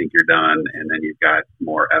when you think you're done, and then you've got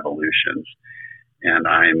more evolutions. And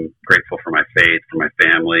I'm grateful for my faith, for my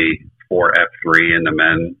family, for F3 and the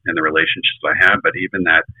men and the relationships I have. But even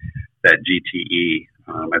that GTE,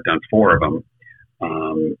 I've done 4 of them,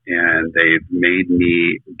 and they've made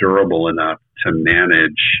me durable enough to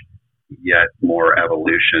manage, yet more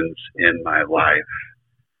evolutions in my life.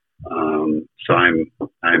 So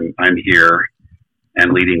I'm here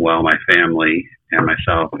and leading well my family and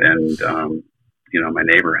myself and my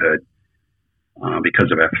neighborhood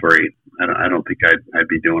because of F3. I don't think I'd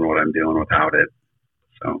be doing what I'm doing without it.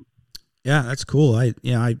 So yeah, that's cool. I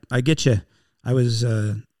get you. I was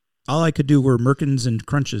all I could do were merkins and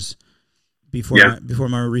crunches before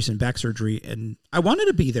my recent back surgery, and I wanted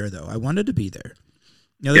to be there though. I wanted to be there.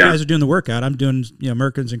 The other guys are doing the workout. I'm doing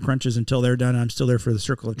merkins and crunches until they're done. I'm still there for the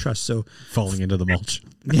circle of trust. So falling into the mulch.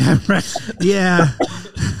 Yeah, right. Yeah,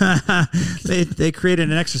 they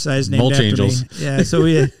created an exercise named mulch after angels. me. Yeah, so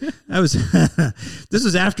this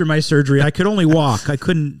was after my surgery. I could only walk. I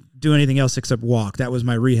couldn't do anything else except walk. That was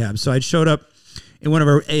my rehab. So I showed up in one of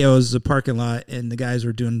our AOs, the parking lot, and the guys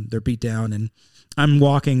were doing their beat down, and I'm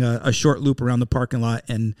walking a short loop around the parking lot,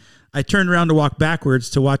 and I turned around to walk backwards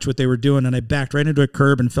to watch what they were doing, and I backed right into a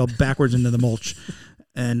curb and fell backwards into the mulch.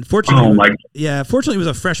 And fortunately, fortunately, it was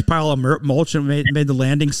a fresh pile of mulch and made the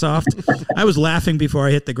landing soft. I was laughing before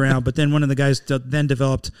I hit the ground, but then one of the guys then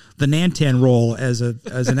developed the Nantan roll as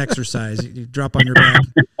an exercise. You drop on your back,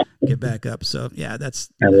 get back up. So yeah,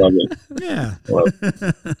 I love it. Yeah. But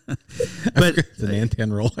the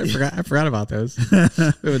Nantan roll, I forgot about those. We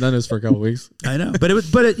haven't done this for a couple of weeks. I know, but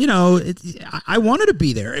I wanted to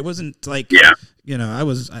be there. It wasn't like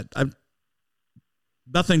I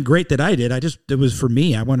nothing great that I did. It was for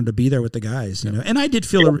me. I wanted to be there with the guys, and I did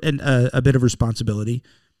feel a bit of responsibility.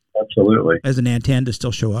 Absolutely. As an Nantan to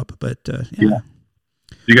still show up, but yeah.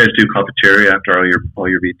 Do you guys do cafeteria after all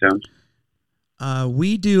your beatdowns?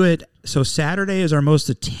 We do it. So Saturday is our most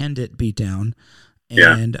attended beatdown.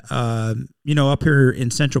 And, up here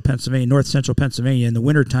in central Pennsylvania, north central Pennsylvania, in the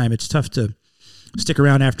wintertime, it's tough to stick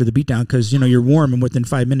around after the beatdown because, you're warm and within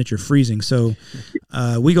 5 minutes you're freezing. So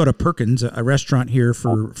we go to Perkins, a restaurant here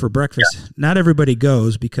for breakfast. Yeah. Not everybody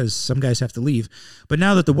goes because some guys have to leave. But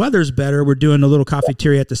now that the weather's better, we're doing a little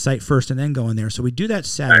cafeteria at the site first and then going there. So we do that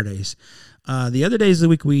Saturdays. The other days of the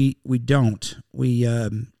week we don't.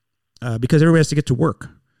 Because everybody has to get to work.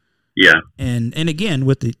 Yeah. And again,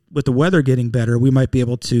 with the weather getting better, we might be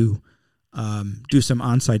able to do some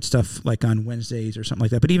on-site stuff like on Wednesdays or something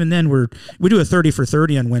like that. But even then we do a 30 for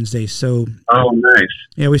 30 on Wednesdays. So nice.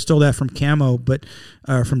 Yeah, we stole that from Camo, but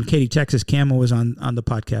from Katy, Texas. Camo was on the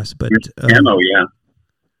podcast, but Camo, yeah.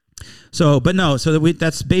 So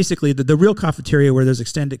that's basically the real cafeteria where there's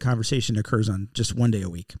extended conversation occurs on just one day a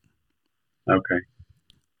week. Okay.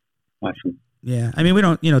 Awesome. Yeah. I mean, we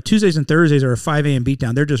don't, Tuesdays and Thursdays are a 5 a.m.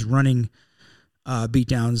 beatdown. They're just running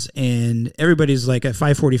beatdowns, and everybody's like at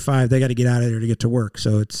 5:45, they got to get out of there to get to work.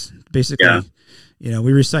 So it's basically,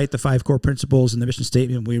 we recite the 5 core principles and the mission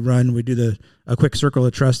statement. We do a quick circle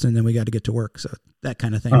of trust, and then we got to get to work. So that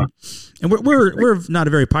kind of thing. Huh. And we're not a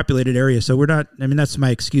very populated area. So we're not, that's my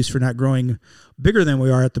excuse for not growing bigger than we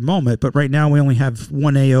are at the moment. But right now we only have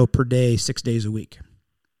 1 AO per day, 6 days a week.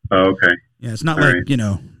 Oh, okay. Yeah. It's not all like,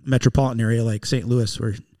 right. Metropolitan area like St. Louis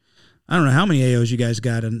where I don't know how many AOs you guys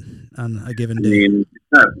got on a given day. I mean,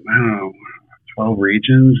 12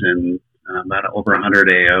 regions and about over 100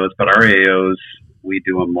 AOs, but our AOs, we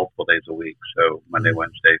do them multiple days a week. So Monday,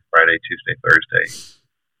 Wednesday, Friday, Tuesday, Thursday.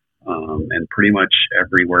 And pretty much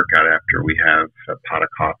every workout after we have a pot of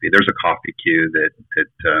coffee. There's a coffee queue that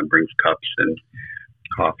brings cups and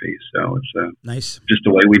coffee. So it's nice. Just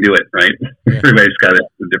the way we do it, right? Yeah. Everybody's got a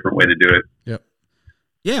different way to do it. Yep.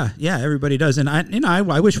 Yeah, everybody does, and I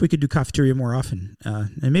wish we could do cafeteria more often,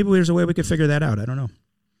 and maybe there's a way we could figure that out. I don't know.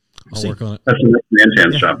 I'll work on it. That's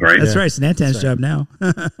Nantan's job, right? That's right. It's Nantan's job now.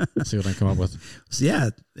 Let's see what I come up with. So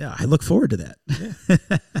yeah, I look forward to that.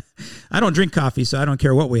 Yeah. I don't drink coffee, so I don't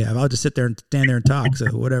care what we have. I'll just sit there and stand there and talk. So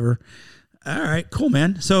whatever. All right, cool,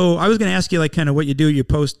 man. So I was going to ask you like kind of what you do. You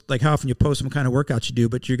post like how often you post, some kind of workouts you do,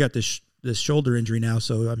 but you got this shoulder injury now,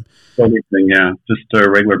 so I'm. Everything, yeah, just a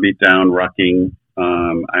regular beat down, rucking.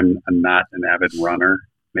 I'm not an avid runner.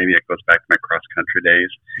 Maybe it goes back to my cross country days,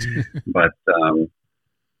 but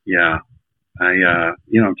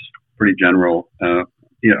just pretty general. A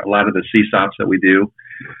lot of the CSOPs that we do,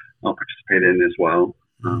 I'll participate in as well.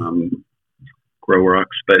 GrowRucks,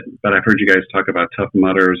 but I've heard you guys talk about Tough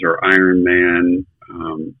Mudders or Ironman.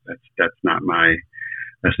 That's not my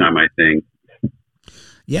thing.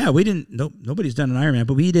 Yeah, we didn't. Nobody's done an Ironman,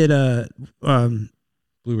 but we did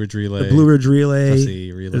Blue Ridge Relay, the Blue Ridge Relay,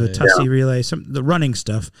 Tussey Relay, the Tussey Relay, the running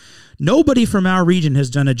stuff. Nobody from our region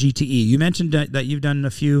has done a GTE. You mentioned that you've done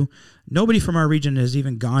a few. Nobody from our region has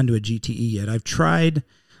even gone to a GTE yet. I've tried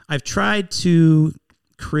to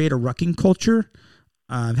create a rucking culture.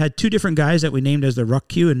 I've had 2 different guys that we named as the Ruck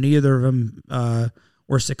Q, and neither of them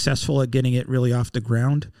were successful at getting it really off the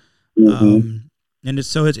ground. And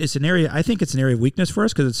it's an area, I think it's an area of weakness for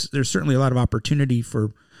us, because there's certainly a lot of opportunity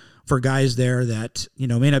for guys there that,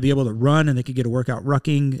 may not be able to run, and they could get a workout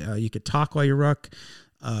rucking. You could talk while you ruck.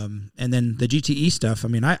 And then the GTE stuff. I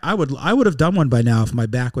mean, I would have done one by now if my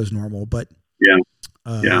back was normal, but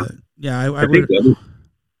I think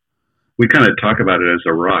we kind of talk about it as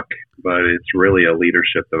a ruck, but it's really a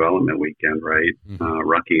leadership development weekend, right?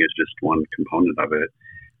 Rucking is just one component of it.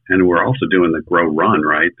 And we're also doing the Grow Run,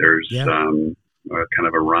 right? There's kind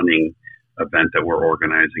of a running event that we're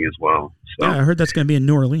organizing as well. So I heard that's going to be in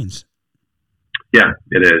New Orleans. Yeah,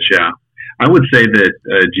 it is. Yeah. I would say that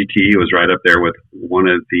GTE was right up there with one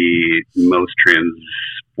of the most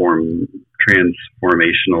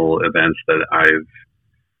transformational events that I've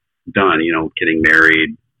done, getting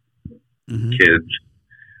married, kids,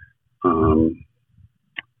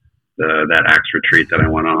 that axe retreat that I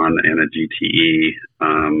went on, and a GTE.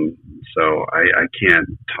 So I can't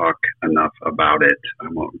talk enough about it. I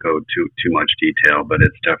won't go too much detail, but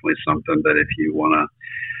it's definitely something that if you want to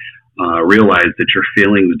realize that your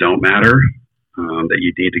feelings don't matter, that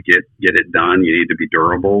you need to get it done, you need to be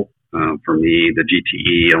durable. For me, the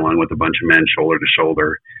GTE, along with a bunch of men shoulder to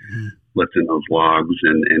shoulder, lifting those logs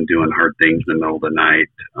and doing hard things in the middle of the night,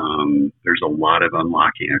 there's a lot of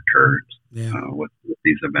unlocking occurs with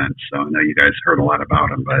these events. So I know you guys heard a lot about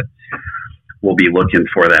them, but we'll be looking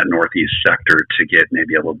for that Northeast sector to get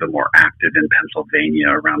maybe a little bit more active in Pennsylvania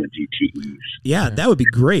around the GTEs. Yeah, that would be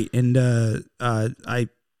great. And I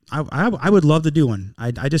would love to do one.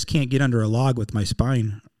 I just can't get under a log with my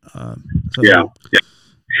spine. Yeah.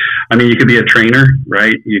 I mean, you could be a trainer,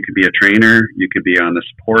 right? You could be a trainer. You could be on the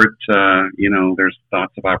support. There's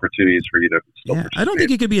lots of opportunities for you to still participate. I don't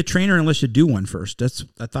think you could be a trainer unless you do one first. I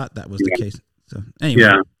thought that was the case. So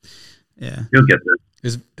anyway. Yeah. You'll get there.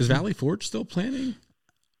 Is Valley Forge still planning?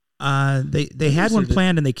 They had one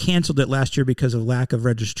planned and they canceled it last year because of lack of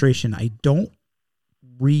registration. I don't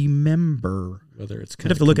remember whether it's. I'd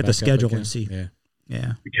have to look at the schedule and see. Yeah.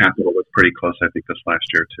 The Capital was pretty close, I think, this last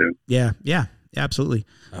year too. Yeah, absolutely.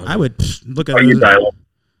 I would look at. Dial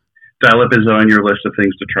up is on your list of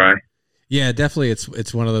things to try. Yeah, definitely.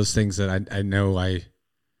 It's one of those things that I know I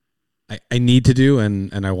need to do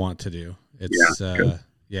and I want to do. It's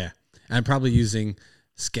I'm probably using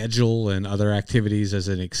schedule and other activities as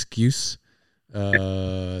an excuse.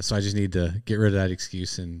 So I just need to get rid of that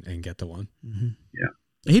excuse and get the one. Mm-hmm.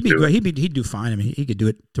 Yeah. He'd be great. He'd do fine. I mean, he could do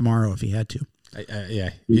it tomorrow if he had to.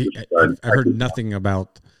 I heard nothing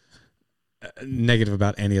about negative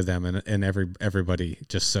about any of them, and everybody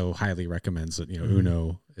just so highly recommends it.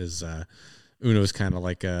 Uno is kind of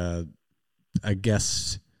like a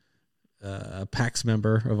guest, a PAX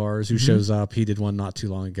member of ours who shows up. He did one not too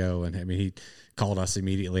long ago, and I mean he called us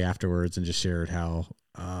immediately afterwards and just shared how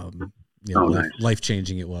life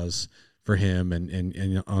changing it was for him,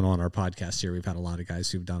 and on our podcast here we've had a lot of guys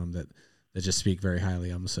who've done them that just speak very highly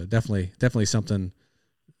of them. So definitely something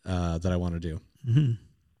that I want to do. Mm-hmm.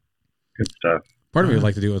 Good stuff. Part of me would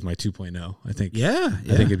like to do it with my 2.0. I think. Yeah.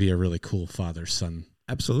 I think it'd be a really cool father-son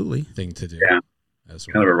absolutely thing to do. Yeah. As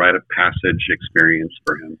well. Kind of a rite of passage experience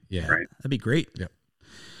for him. Yeah. Right. That'd be great. Yep.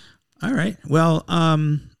 All right. Well,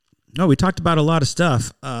 we talked about a lot of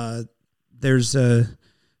stuff. There's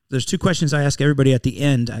two questions I ask everybody at the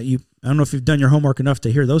end. I don't know if you've done your homework enough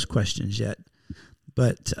to hear those questions yet,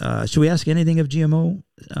 but should we ask anything of GMO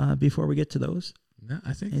before we get to those? No,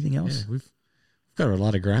 I think anything else. Yeah, we've covered a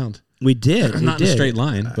lot of ground. We did. Not in a straight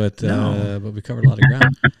line, but we covered a lot of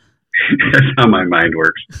ground. That's how my mind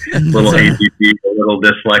works. A little ADD, a little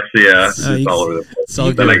dyslexia. It's all over the place. It's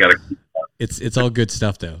all then I gotta. It's all good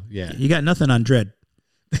stuff, though. Yeah. You got nothing on dread.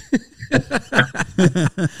 Yeah.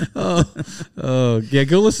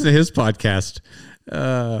 Go listen to his podcast.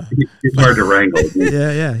 He's hard to wrangle.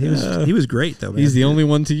 Yeah. He was great though. Man. He's the only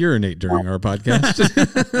one to urinate during our podcast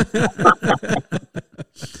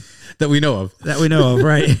that we know of.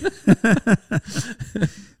 Right?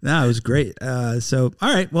 No, it was great. So,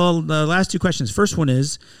 all right. Well, the last two questions. First one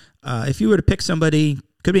is, if you were to pick somebody,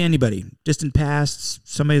 could be anybody, distant past,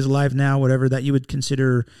 somebody who's alive now, whatever, that you would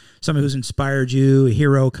consider somebody who's inspired you, a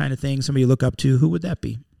hero kind of thing, somebody you look up to, who would that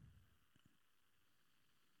be?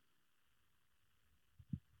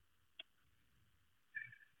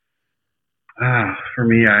 For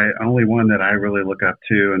me, only one that I really look up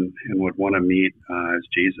to and would want to meet is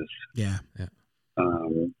Jesus. Yeah.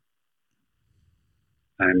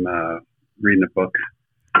 I'm reading a book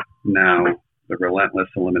now, The Relentless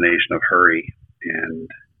Elimination of Hurry, and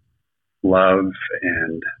love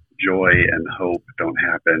and joy and hope don't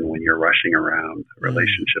happen when you're rushing around.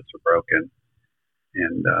 Relationships are broken,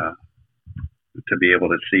 and to be able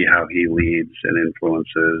to see how he leads and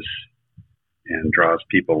influences and draws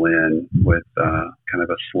people in with kind of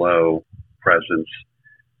a slow presence.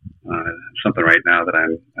 Something right now that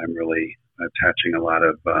I'm really attaching a lot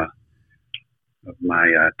of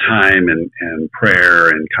my time and prayer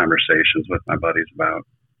and conversations with my buddies about.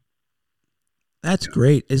 That's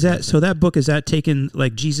great. Is that so? That book, is that taken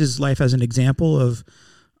like Jesus' life as an example of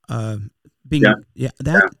being? Yeah,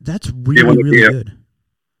 that's really good.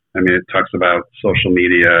 I mean, it talks about social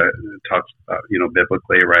media. It talks about,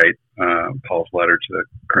 biblically, right? Paul's letter to the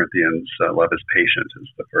Corinthians, love is patient is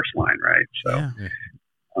the first line, right? So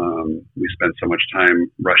we spend so much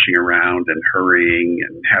time rushing around and hurrying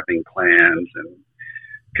and having plans and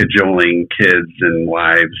cajoling kids and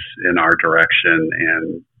wives in our direction.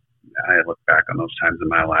 And I look back on those times in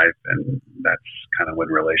my life, and that's kind of when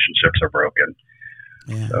relationships are broken.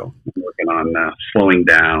 Yeah. So I'm working on slowing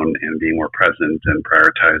down and being more present and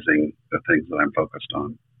prioritizing the things that I'm focused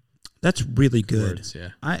on. That's really good. Words, yeah.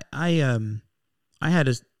 I had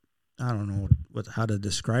I don't know how to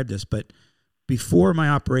describe this, but before my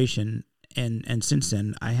operation and since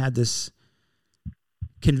then, I had this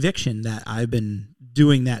conviction that I've been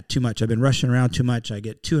doing that too much. I've been rushing around too much. I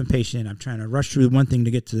get too impatient. I'm trying to rush through one thing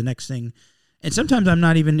to get to the next thing. And sometimes I'm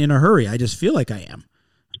not even in a hurry. I just feel like I am.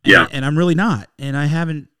 And I'm really not. And I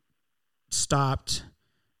haven't stopped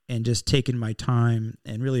and just taken my time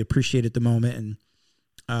and really appreciated the moment.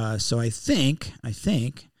 And so I think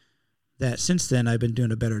that since then I've been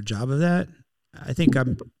doing a better job of that. I think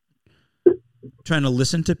I'm trying to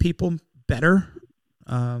listen to people better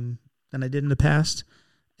than I did in the past.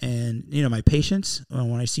 And, my patients,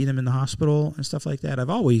 when I see them in the hospital and stuff like that, I've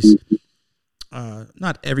always,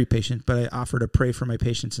 not every patient, but I offer to pray for my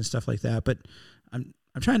patients and stuff like that. But I'm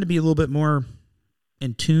trying to be a little bit more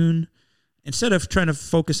in tune instead of trying to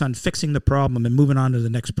focus on fixing the problem and moving on to the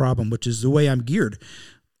next problem, which is the way I'm geared.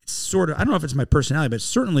 It's sort of, I don't know if it's my personality, but it's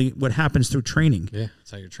certainly what happens through training. Yeah,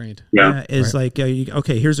 that's how you're trained. Yeah. Is right. Like,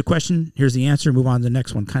 okay, here's a question, here's the answer, move on to the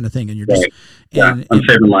next one kind of thing. And you're just, I'm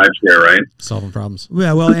saving lives here, right? Solving problems.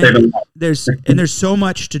 Yeah, well, and there's so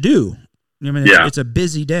much to do. I mean, it's a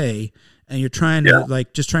busy day. And you're trying to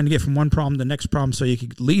just trying to get from one problem to the next problem so you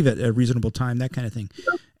could leave at a reasonable time, that kind of thing.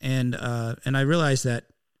 Yeah. And I realized that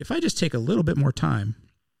if I just take a little bit more time,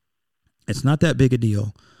 it's not that big a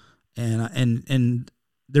deal, and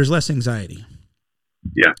there's less anxiety.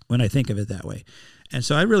 Yeah. When I think of it that way, and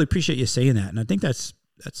so I really appreciate you saying that, and I think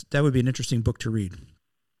that would be an interesting book to read.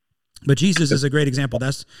 But Jesus is a great example.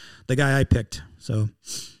 That's the guy I picked. So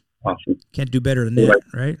awesome. Can't do better than that,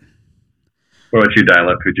 right? What about you,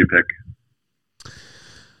 Dial-Up? Who'd you pick?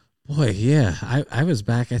 Boy, yeah, I was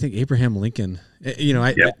back. I think Abraham Lincoln.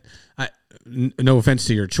 I no offense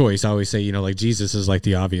to your choice. I always say, like Jesus is like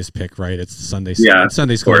the obvious pick, right? It's the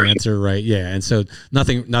Sunday school answer, right? Yeah, and so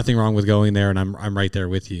nothing wrong with going there, and I'm right there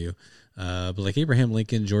with you. But like Abraham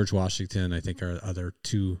Lincoln, George Washington, I think are other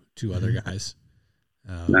two other guys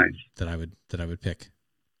nice. that I would pick.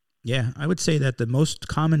 Yeah, I would say that the most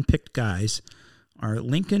common picked guys are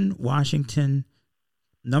Lincoln, Washington.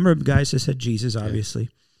 Number of guys that said Jesus, obviously.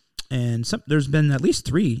 And there's been at least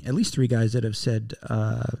three guys that have said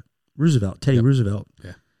Teddy Roosevelt,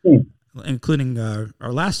 including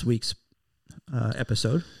our last week's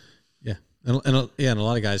episode. Yeah, and a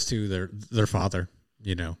lot of guys too. Their father,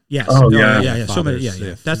 Yes. Oh yeah. So many.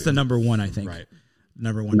 Yeah. That's the number one, I think. Right.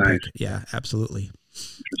 Number one nice. pick. Yeah, absolutely.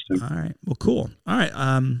 Interesting. All right. Well, cool. All right.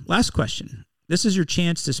 Last question. This is your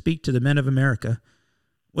chance to speak to the men of America.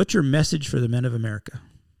 What's your message for the men of America?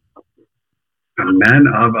 The men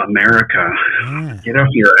of America, get off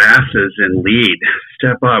your asses and lead.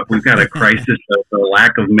 Step up. We've got a crisis of the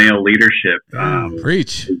lack of male leadership.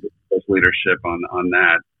 Preach. Leadership on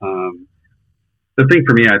that. The thing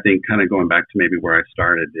for me, I think, kind of going back to maybe where I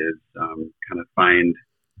started, is kind of find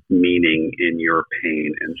meaning in your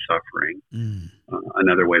pain and suffering.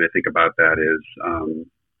 Another way to think about that is,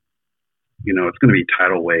 it's going to be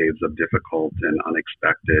tidal waves of difficult and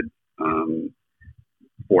unexpected.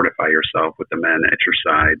 Fortify yourself with the men at your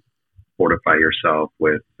side. Fortify yourself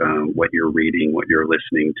with what you're reading, what you're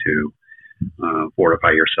listening to.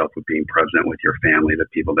 Fortify yourself with being present with your family, the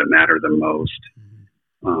people that matter the most.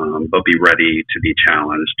 But be ready to be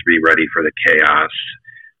challenged, be ready for the chaos,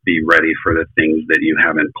 be ready for the things that you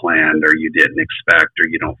haven't planned or you didn't expect or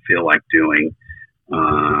you don't feel like doing,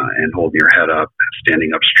 and holding your head up,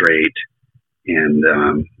 standing up straight, and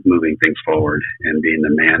moving things forward and being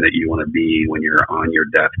the man that you want to be when you're on your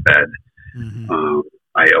deathbed.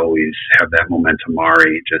 I always have that momentum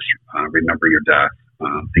mori, just remember your death,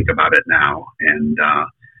 think about it now, and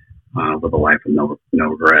live a life with no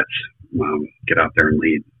regrets. Get out there and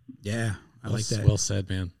lead. Yeah, I like that. Well said,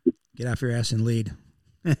 man. Get off your ass and lead.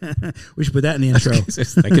 We should put that in the intro.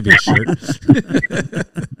 That could be a shirt.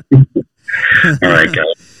 All right, guys.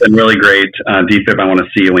 It's been really great. DFib, I want to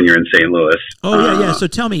see you when you're in St. Louis. Oh, yeah. So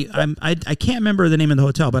tell me, I can't remember the name of the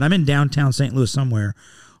hotel, but I'm in downtown St. Louis somewhere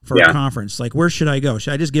for a conference. Like, where should I go?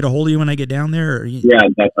 Should I just get a hold of you when I get down there? Yeah,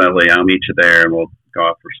 definitely. I'll meet you there, and we'll go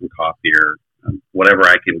out for some coffee or whatever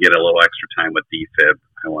I can get a little extra time with DFib.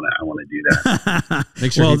 I want to do that.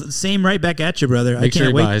 Make sure same right back at you, brother. Make sure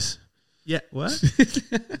he buys. Yeah, what?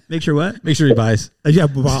 Make sure what? Make sure he buys. Yeah,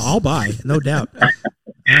 I'll buy, no doubt.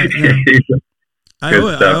 I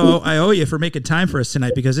owe you for making time for us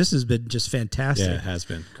tonight, because this has been just fantastic. Yeah, it has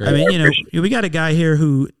been great. I mean, we got a guy here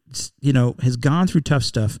who, has gone through tough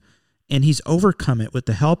stuff, and he's overcome it with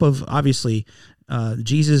the help of, obviously,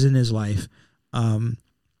 Jesus in his life.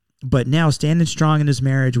 But now standing strong in his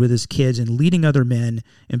marriage with his kids and leading other men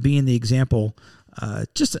and being the example,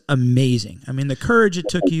 just amazing. I mean, the courage it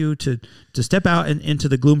took you to step out into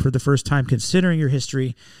the gloom for the first time, considering your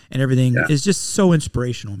history and everything, is just so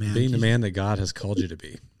inspirational, man. Being the man that God has called you to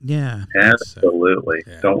be. Yeah. Absolutely.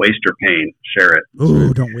 Yeah. Don't waste your pain. Share it.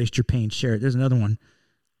 Oh, don't waste your pain. Share it. There's another one.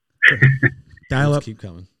 Dial up. Keep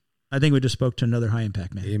coming. I think we just spoke to another high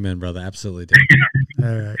impact man. Amen, brother. Absolutely did. All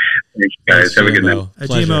right. Thanks, guys. Have a good night.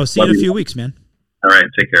 GMO. See you in a few weeks, man. All right.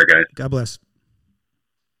 Take care, guys. God bless.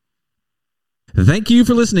 Thank you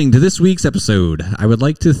for listening to this week's episode. I would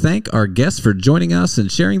like to thank our guests for joining us and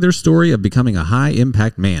sharing their story of becoming a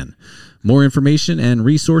high-impact man. More information and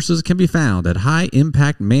resources can be found at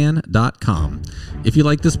highimpactman.com. If you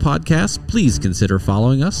like this podcast, please consider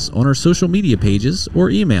following us on our social media pages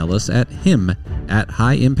or email us at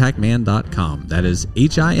him@highimpactman.com. That is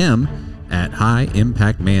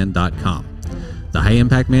HIM@highimpactman.com. The High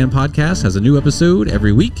Impact Man podcast has a new episode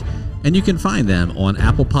every week, and you can find them on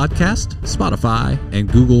Apple Podcast, Spotify, and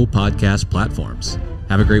Google Podcast platforms.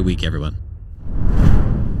 Have a great week, everyone.